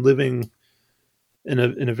now been living in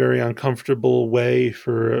a very uncomfortable way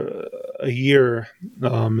for a year,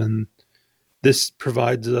 and this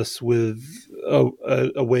provides us with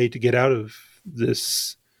a way to get out of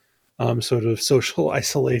this sort of social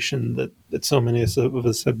isolation that so many of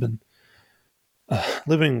us have been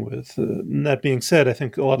living with. And that being said, I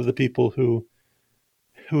think a lot of the people who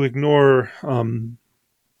ignore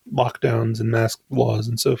lockdowns and mask laws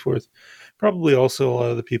and so forth, probably also a lot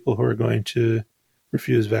of the people who are going to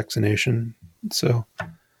refuse vaccination. So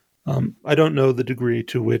I don't know the degree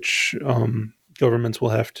to which governments will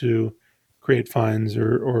have to create fines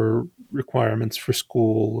or requirements for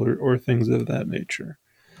school or things of that nature.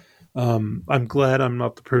 I'm glad I'm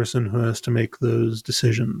not the person who has to make those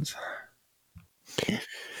decisions.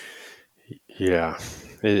 Yeah,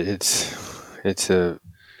 it's a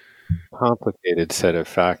complicated set of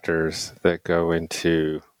factors that go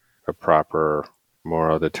into a proper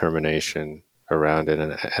moral determination around it,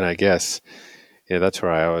 and I guess that's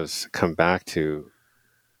where I always come back to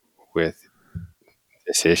with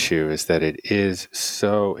this issue is that it is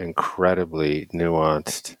so incredibly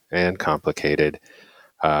nuanced and complicated,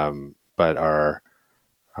 but our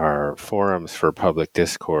forums for public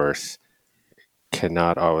discourse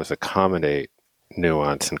cannot always accommodate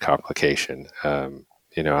nuance and complication.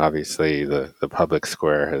 Obviously the public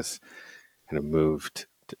square has kind of moved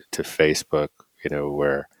to Facebook,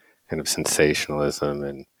 where kind of sensationalism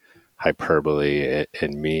and hyperbole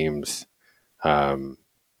and memes, um,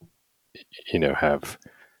 have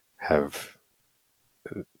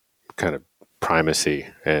kind of primacy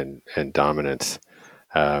and dominance.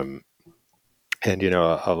 Um, and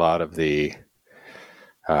a lot of the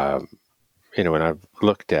um, when I've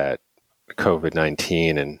looked at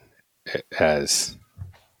COVID-19 and as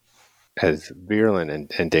as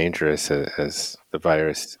virulent and dangerous as the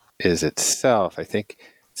virus is itself, I think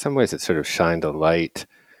in some ways it sort of shined a light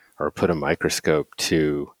or put a microscope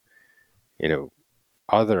to,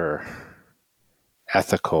 other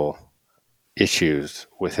ethical issues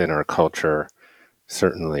within our culture,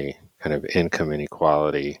 certainly kind of income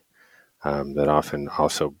inequality, that often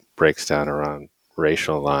also breaks down around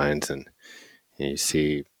racial lines. And you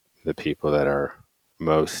see the people that are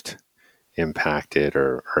most impacted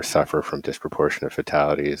or suffer from disproportionate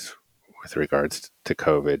fatalities with regards to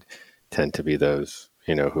COVID tend to be those,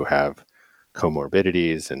 who have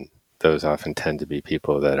comorbidities. And those often tend to be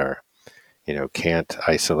people that are, can't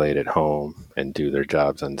isolate at home and do their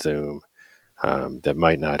jobs on Zoom, that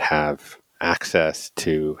might not have access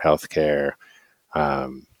to healthcare,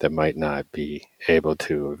 that might not be able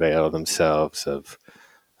to avail themselves of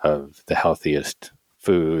the healthiest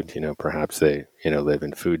food. Perhaps they, live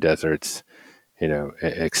in food deserts,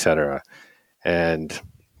 et cetera. And,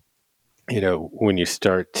 when you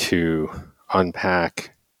start to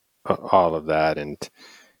unpack all of that and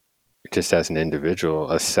just as an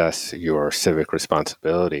individual assess your civic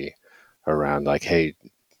responsibility around like, hey,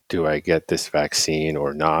 do I get this vaccine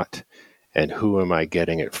or not? And who am I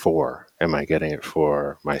getting it for? Am I getting it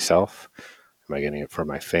for myself? Am I getting it for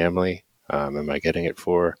my family? Am I getting it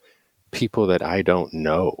for people that I don't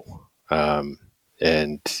know?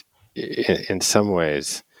 And in some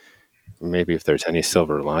ways, maybe if there's any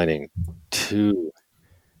silver lining to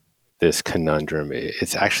this conundrum,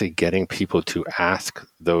 it's actually getting people to ask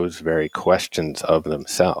those very questions of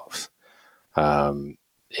themselves,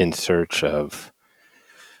 in search of,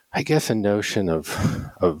 I guess, a notion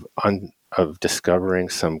of discovering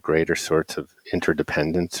some greater sorts of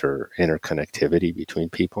interdependence or interconnectivity between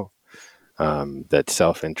people. That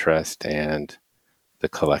self-interest and the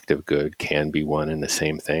collective good can be one and the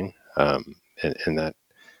same thing, and that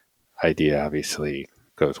idea obviously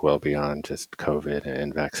goes well beyond just COVID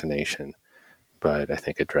and vaccination, but I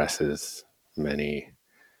think addresses many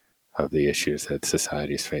of the issues that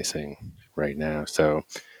society is facing right now. So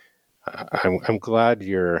I'm glad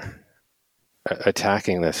you're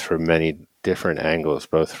attacking this from many different angles,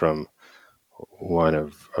 both from one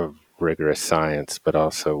of rigorous science, but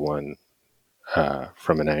also one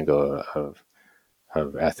from an angle of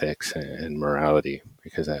ethics and morality,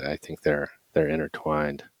 because I think they're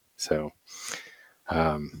intertwined. So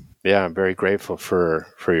yeah, I'm very grateful for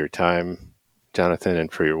your time, Jonathan,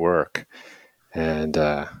 and for your work. And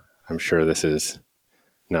I'm sure this is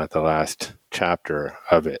not the last chapter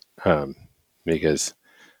of it, because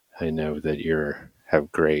I know that you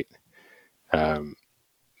have great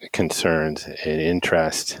concerns and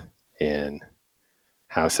interest in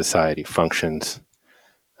how society functions,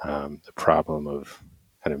 the problem of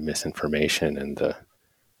kind of misinformation and the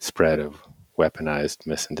spread of weaponized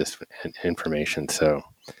misinformation. So,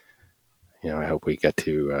 I hope we get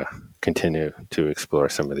to continue to explore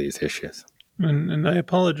some of these issues. And I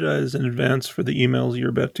apologize in advance for the emails you're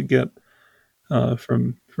about to get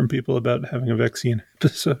from people about having a vaccine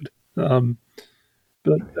episode.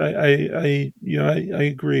 But I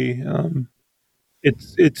agree.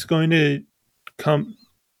 It's going to come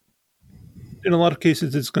in a lot of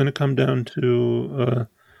cases. It's going to come down to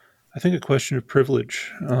I think a question of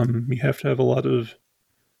privilege. You have to have a lot of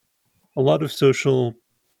social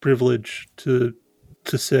privilege to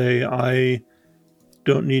say I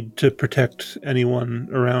don't need to protect anyone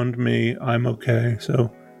around me. I'm okay.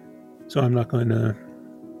 So I'm not going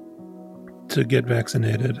to get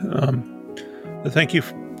vaccinated. Thank you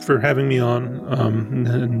for having me on,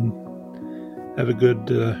 and have a good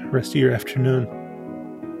rest of your afternoon.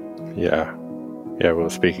 Yeah, we'll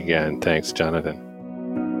speak again. Thanks, Jonathan.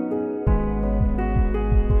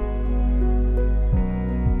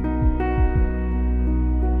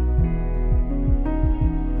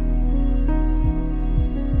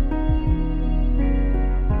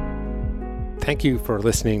 Thank you for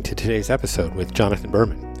listening to today's episode with Jonathan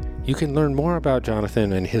Berman. You can learn more about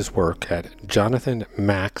Jonathan and his work at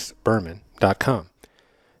jonathanmaxberman.com.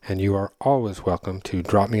 And you are always welcome to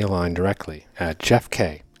drop me a line directly at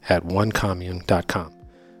jeffk@onecommune.com.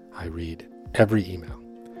 I read every email.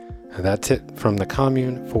 And that's it from the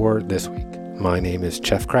Commune for this week. My name is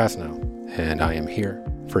Jeff Krasno, and I am here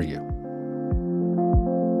for you.